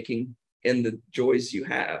sacrifices you're making and the joys you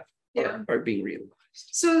have are being realized?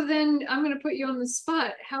 So then I'm going to put you on the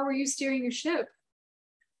spot. How are you steering your ship?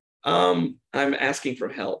 I'm asking for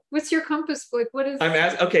help. What's your compass? Like, what is?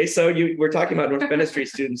 Okay, so we're talking about North Bennett Street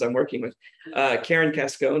students I'm working with. Karen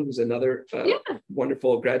Cascone, who's another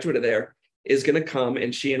wonderful graduate of there, is going to come,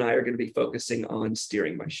 and she and I are going to be focusing on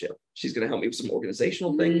steering my ship. She's going to help me with some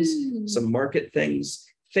organizational things, some market things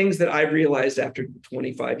that I've realized after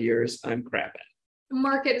 25 years I'm crap at.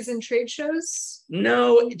 Market is in trade shows?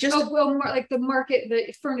 No, just more like the market,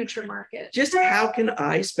 the furniture market. Just how can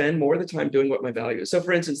I spend more of the time doing what my value is? So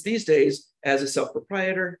for instance, these days as a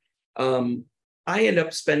self-proprietor, I end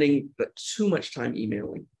up spending too much time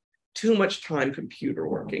emailing, too much time computer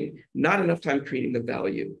working, not enough time creating the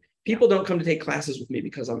value. People don't come to take classes with me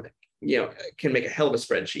because I'm, can make a hell of a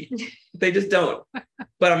spreadsheet. They just don't.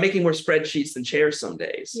 But I'm making more spreadsheets than chairs some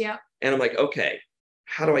days. Yeah. And I'm like, okay,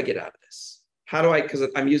 how do I get out of this? Because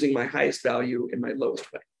I'm using my highest value in my lowest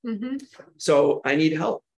way. So I need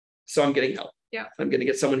help. So I'm getting help. Yeah. I'm going to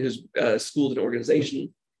get someone who's schooled in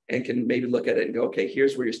organization and can maybe look at it and go, okay,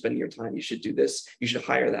 here's where you're spending your time. You should do this. You should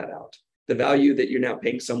hire that out. The value that you're now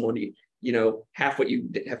paying someone, half what you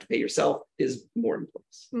have to pay yourself is more in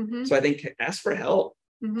place. So I think ask for help,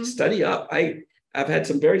 study up. I've had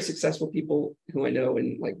some very successful people who I know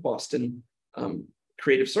in like Boston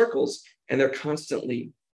creative circles, and they're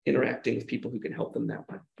constantly interacting with people who can help them that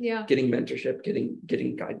way. Yeah. Getting mentorship,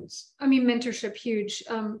 getting guidance. I mean, mentorship, huge.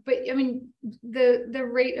 But I mean, the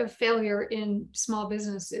rate of failure in small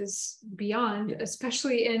business is beyond,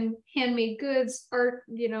 especially in handmade goods, art,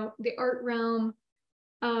 the art realm.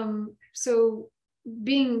 So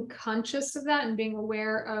being conscious of that and being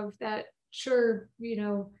aware of that, sure,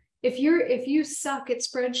 if you suck at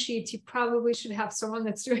spreadsheets, you probably should have someone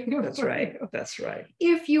that's doing it. That's right. That's right.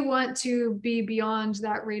 If you want to be beyond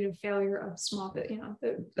that rate of failure of small,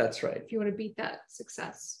 that's right. If you want to beat that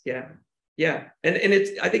success. Yeah. Yeah. And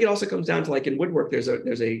I think it also comes down to like in woodwork, there's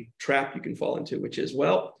a trap you can fall into, which is,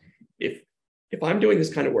 well, if I'm doing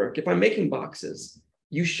this kind of work, if I'm making boxes,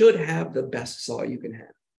 you should have the best saw you can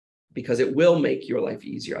have because it will make your life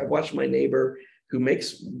easier. I've watched my neighbor who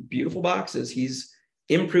makes beautiful boxes. He's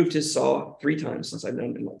improved his saw 3 times since I've known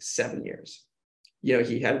him in like 7 years.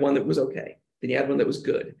 He had one that was okay. Then he had one that was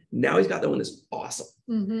good. Now he's got the one that's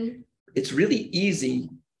awesome. It's really easy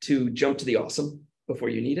to jump to the awesome before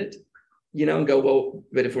you need it, and go, well,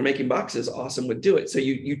 but if we're making boxes, awesome would do it. So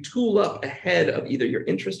you tool up ahead of either your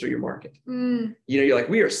interest or your market. You're like,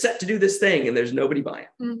 we are set to do this thing and there's nobody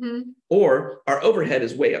buying. Or our overhead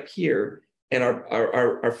is way up here and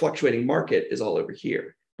our fluctuating market is all over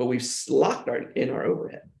here. but we've locked in our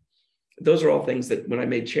overhead. Those are all things that when I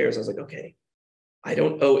made chairs, I was like, okay, I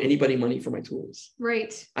don't owe anybody money for my tools.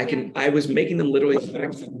 Right. I was making them literally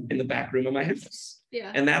in the back room of my house.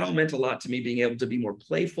 Yeah. And that all meant a lot to me, being able to be more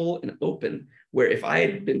playful and open, where if I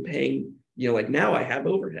had been paying, like now I have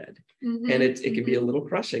overhead, and it can be a little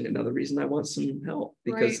crushing. Another reason I want some help,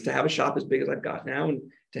 because to have a shop as big as I've got now and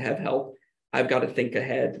to have help, I've got to think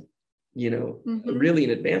ahead, really in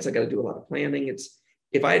advance. I got to do a lot of planning.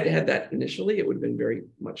 If I had had that initially, it would have been very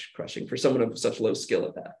much crushing for someone of such low skill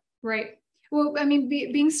at that. Right. Well, I mean,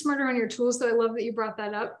 being smarter on your tools, though, I love that you brought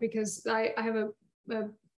that up, because I have a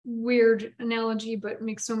weird analogy, but it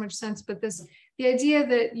makes so much sense. But the idea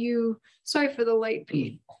that sorry for the light,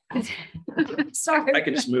 Pete. Sorry. I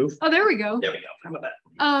can just move. Oh, there we go. There we go. How about that?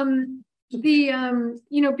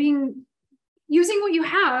 Using what you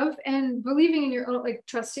have and believing in your own, like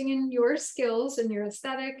trusting in your skills and your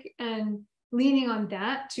aesthetic and leaning on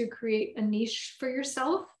that to create a niche for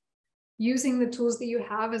yourself, using the tools that you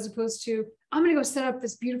have, as opposed to, I'm going to go set up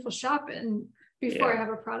this beautiful shop and before I have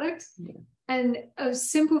a product. Yeah. And a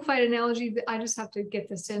simplified analogy that I just have to get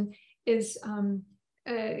this in is,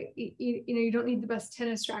 you don't need the best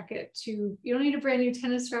tennis racket you don't need a brand new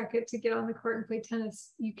tennis racket to get on the court and play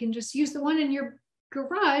tennis. You can just use the one in your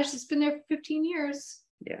garage that's been there for 15 years.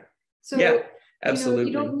 Yeah. So yeah, absolutely.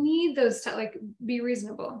 You don't need those be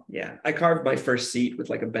reasonable. Yeah. I carved my first seat with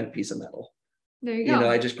like a bent piece of metal. There you go.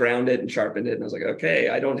 I just ground it and sharpened it. And I was like, okay,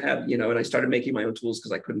 I don't have, and I started making my own tools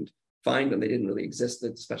because I couldn't find them. They didn't really exist,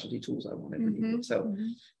 the specialty tools I wanted. So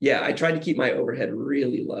yeah, I tried to keep my overhead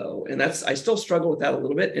really low. And I still struggle with that a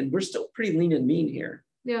little bit. And we're still pretty lean and mean here.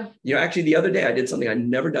 Yeah. Actually the other day I did something I'd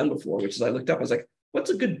never done before, which is I looked up, I was like, what's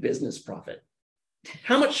a good business profit?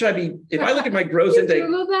 How much should I be, if I look at my gross intake?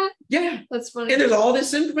 Google that? Yeah. That's funny. And there's all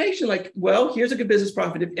this information like, well, here's a good business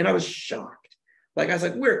profit. And I was shocked. Like, I was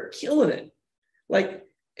like, we're killing it. Like,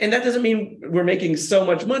 and that doesn't mean we're making so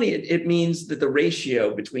much money. It means that the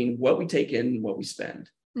ratio between what we take in and what we spend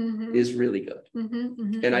is really good.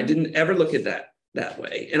 And I didn't ever look at that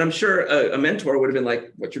way. And I'm sure a mentor would have been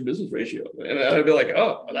like, what's your business ratio? And I'd be like,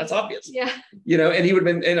 oh, well, that's obvious. Yeah. And he would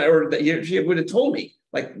have been, she would have told me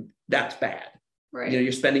like, that's bad. Right.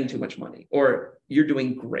 You're spending too much money, or you're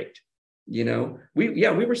doing great. We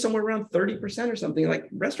were somewhere around 30% or something. Like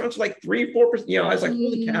restaurants were like 3-4%. I was like,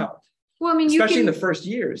 holy cow. Well, I mean, especially in the first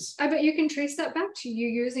years. I bet you can trace that back to you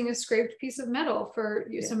using a scraped piece of metal for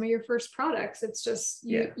some of your first products. It's just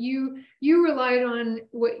you relied on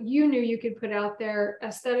what you knew you could put out there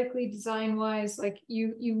aesthetically, design wise. Like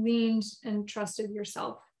you leaned and trusted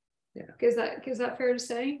yourself. Yeah. Is that fair to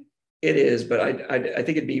say? It is, but I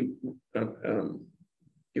think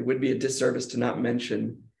it would be a disservice to not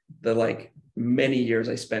mention the like many years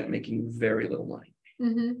I spent making very little money.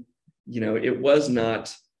 It was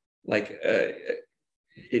not like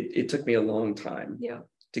it took me a long time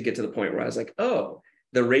to get to the point where I was like, oh,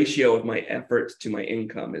 the ratio of my effort to my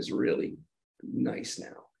income is really nice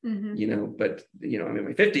now. But I'm in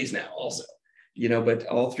my 50s now also, but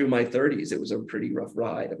all through my 30s, it was a pretty rough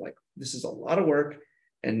ride of like, this is a lot of work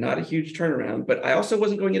and not a huge turnaround, but I also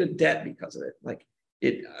wasn't going into debt because of it. Like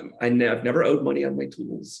I've never owed money on my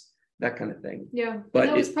tools, that kind of thing. Yeah. But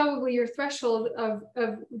that was probably your threshold of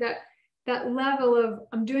that level of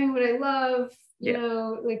I'm doing what I love,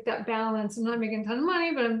 like that balance. I'm not making a ton of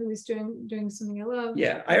money, but I'm at least doing something I love.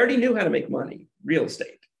 Yeah. I already knew how to make money, real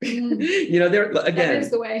estate. There again, that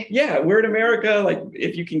is the way. Yeah. We're in America. Like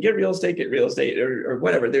if you can get real estate or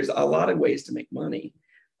whatever, there's a lot of ways to make money.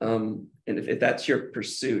 And if that's your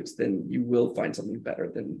pursuit, then you will find something better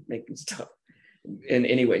than making stuff in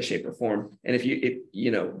any way, shape or form. And if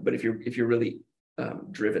you're really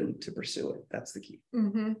driven to pursue it, that's the key.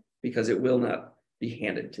 Because it will not be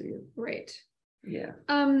handed to you. Right. Yeah.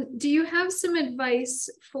 Do you have some advice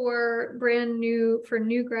for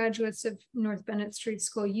new graduates of North Bennett Street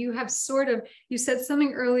School? You said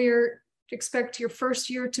something earlier, expect your first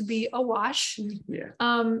year to be a wash. Yeah.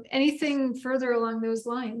 Anything further along those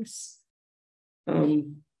lines?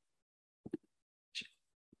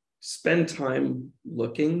 Spend time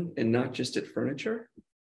looking and not just at furniture.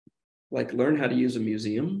 Like learn how to use a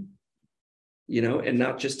museum. And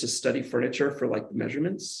not just to study furniture for like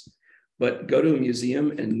measurements, but go to a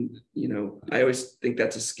museum. And, I always think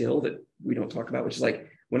that's a skill that we don't talk about, which is like,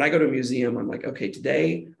 when I go to a museum, I'm like, okay,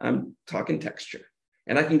 today I'm talking texture,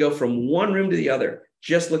 and I can go from one room to the other,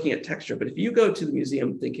 just looking at texture. But if you go to the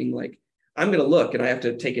museum thinking like, I'm going to look and I have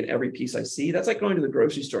to take in every piece I see, that's like going to the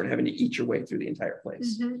grocery store and having to eat your way through the entire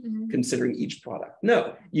place, considering each product.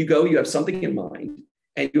 No, you go, you have something in mind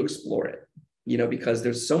and you explore it, because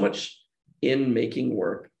there's so much in making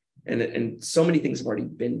work And so many things have already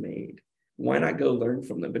been made. Why not go learn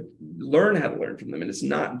from them, but learn how to learn from them? And it's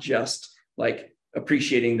not just like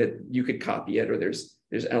appreciating that you could copy it or there's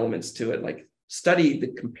elements to it, like study the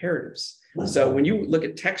comparatives. So when you look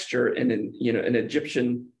at texture and in, an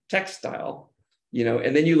Egyptian textile,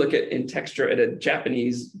 and then you look at in texture at a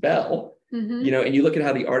Japanese bell, and you look at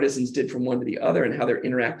how the artisans did from one to the other and how they're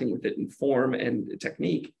interacting with it in form and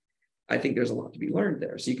technique, I think there's a lot to be learned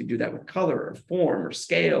there. So you could do that with color or form or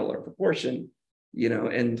scale or proportion,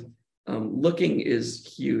 and looking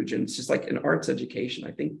is huge. And it's just like an arts education.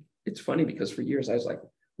 I think it's funny because for years I was like,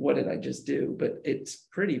 what did I just do? But it's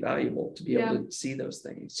pretty valuable to be able to see those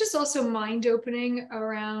things. It's just also mind opening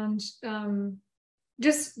around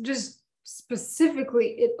just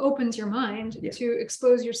specifically, it opens your mind to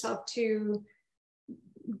expose yourself to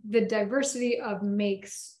the diversity of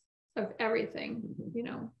makes of everything,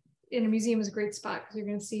 in a museum is a great spot because you're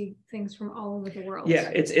going to see things from all over the world. Yeah,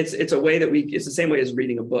 it's a way that it's the same way as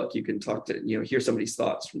reading a book. You can talk to, hear somebody's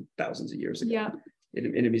thoughts from thousands of years ago. Yeah.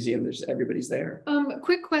 In a museum, everybody's there.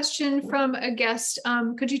 Quick question from a guest.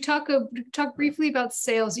 Could you talk briefly about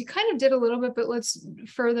sales? You kind of did a little bit, but let's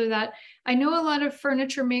further that. I know a lot of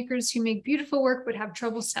furniture makers who make beautiful work but have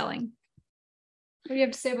trouble selling. What do you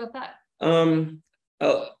have to say about that?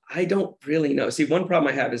 I don't really know. See, one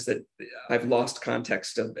problem I have is that I've lost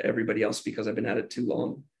context of everybody else because I've been at it too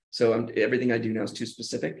long. So everything I do now is too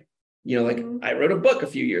specific. Like I wrote a book a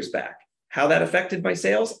few years back. How that affected my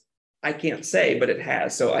sales, I can't say, but it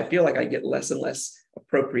has. So I feel like I get less and less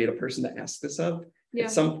appropriate a person to ask this of at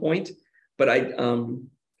some point. But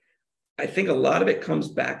I think a lot of it comes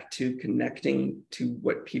back to connecting to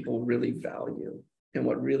what people really value and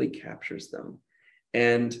what really captures them.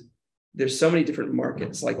 And there's so many different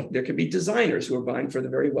markets. Like there could be designers who are buying for the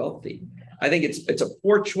very wealthy. I think it's a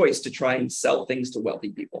poor choice to try and sell things to wealthy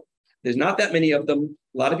people. There's not that many of them.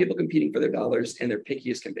 A lot of people competing for their dollars, and they're picky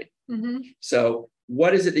as can be. So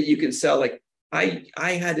what is it that you can sell? Like I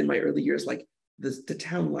had in my early years, like the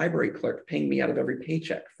town library clerk paying me out of every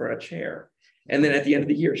paycheck for a chair. And then at the end of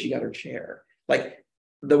the year, she got her chair. Like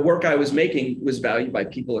the work I was making was valued by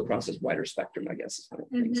people across this wider spectrum, I guess.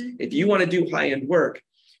 If you want to do high-end work,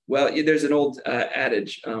 well, there's an old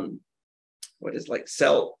adage, what is like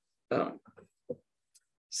sell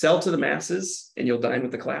to the masses and you'll dine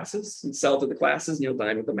with the classes, and sell to the classes and you'll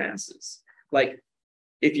dine with the masses. Like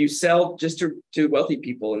if you sell just to wealthy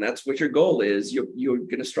people and that's what your goal is, you're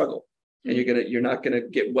going to struggle and you're not going to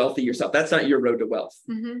get wealthy yourself. That's not your road to wealth.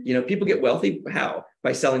 People get wealthy how?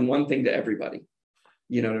 By selling one thing to everybody.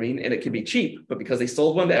 You know what I mean? And it can be cheap, but because they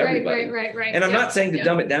sold one to everybody. Right. And I'm not saying to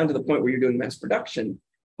dumb it down to the point where you're doing mass production.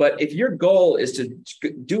 But if your goal is to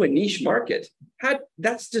do a niche market,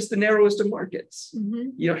 that's just the narrowest of markets.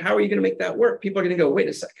 How are you going to make that work? People are going to go, wait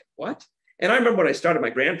a second, what? And I remember when I started, my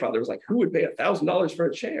grandfather was like, who would pay $1,000 for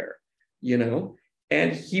a chair?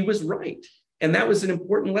 And he was right. And that was an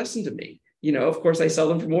important lesson to me. Of course, I sell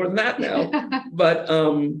them for more than that now. But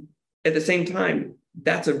at the same time,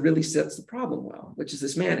 that's the problem well, which is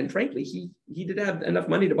this man. And frankly, he did have enough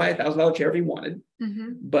money to buy a $1,000 chair if he wanted,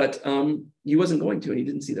 but he wasn't going to, and he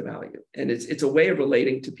didn't see the value. And it's a way of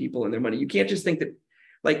relating to people and their money. You can't just think that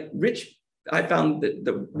like I found that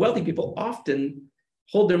the wealthy people often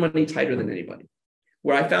hold their money tighter than anybody.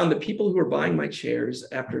 Where I found the people who were buying my chairs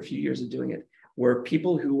after a few years of doing it were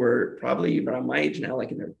people who were probably around my age now,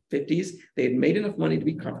 like in their 50s. They had made enough money to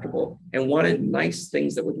be comfortable and wanted nice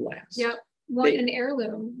things that would last. Yep. An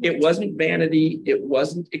heirloom. It wasn't vanity. It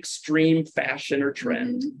wasn't extreme fashion or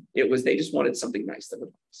trend. It was, they just wanted something nice that would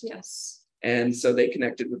last. Yes. And so they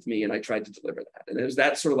connected with me and I tried to deliver that. And it was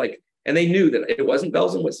that sort of like, and they knew that it wasn't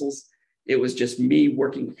bells and whistles. It was just me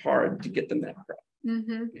working hard to get them that product.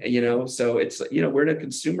 So it's, we're in a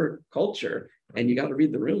consumer culture and you got to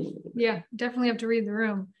read the room a little bit. Yeah, definitely have to read the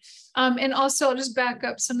room. And also I'll just back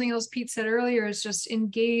up something else Pete said earlier is just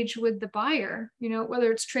engage with the buyer,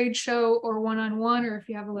 whether it's trade show or one-on-one, or if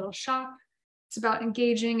you have a little shop, it's about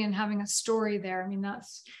engaging and having a story there. I mean,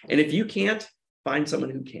 and if you can't, find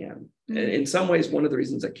someone who can. And in some ways, one of the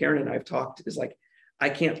reasons that Karen and I have talked is like, I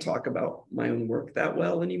can't talk about my own work that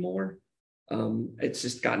well anymore. It's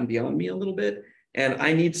just gotten beyond me a little bit. And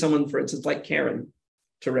I need someone, for instance, like Karen,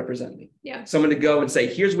 to represent me. Yeah. Someone to go and say,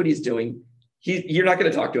 here's what he's doing. You're not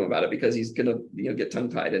going to talk to him about it because he's going to, get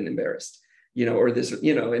tongue-tied and embarrassed, or this,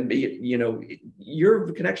 and be,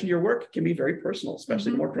 your connection to your work can be very personal,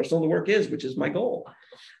 especially the more personal the work is, which is my goal.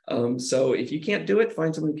 So if you can't do it,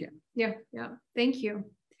 find someone who can. Yeah. Thank you.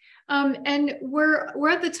 And we're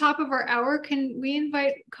at the top of our hour. Can we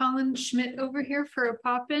invite Kolin Schmidt over here for a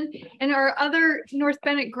pop-in? And our other North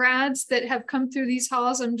Bennett grads that have come through these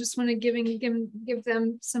halls, I'm just want to give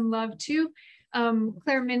them some love too.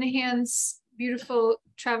 Claire Minahan's beautiful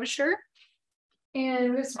Travisher.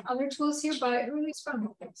 And there's some other tools here, but who are these from?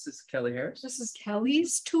 This is Kelly Harris. This is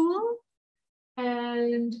Kelly's tool.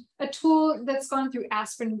 And a tool that's gone through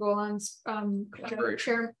Aspen Golan's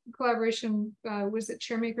collaboration, was it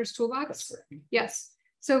Chairmaker's Toolbox? Yes.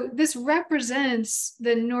 So this represents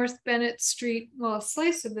the North Bennett Street, well, a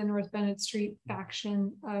slice of the North Bennett Street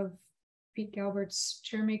faction of Pete Galbert's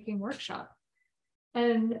chairmaking workshop.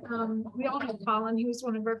 And we all have Kolin. He was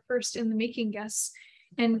one of our first in the making guests.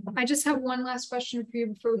 And I just have one last question for you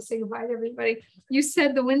before we say goodbye to everybody. You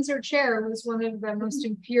said the Windsor chair was one of the most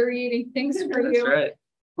infuriating things for you. That's right.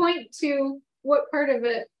 Point to what part of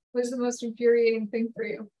it was the most infuriating thing for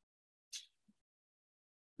you.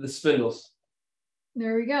 The spindles.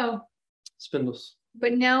 There we go. Spindles.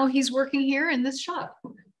 But now he's working here in this shop.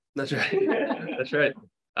 That's right. That's right.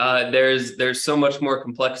 There's so much more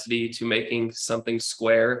complexity to making something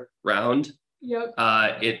square round. Yep.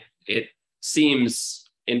 It seems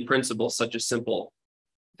in principle such a simple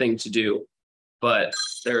thing to do, but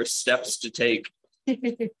there are steps to take.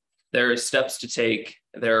 There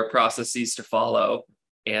are processes to follow,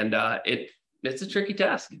 and it's a tricky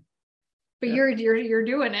task. But yeah. you're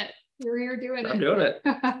doing it. You're doing it. I'm doing it.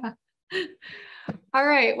 All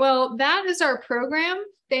right. Well, that is our program.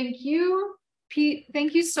 Thank you, Pete.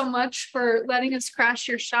 Thank you so much for letting us crash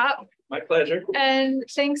your shop. My pleasure. And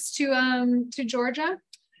thanks to Georgia.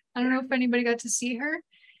 I don't know if anybody got to see her.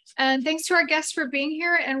 And thanks to our guests for being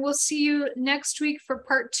here. And we'll see you next week for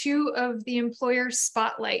part 2 of the Employer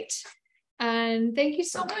Spotlight. And thank you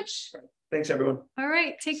so much. Thanks, everyone. All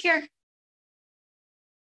right. Take care.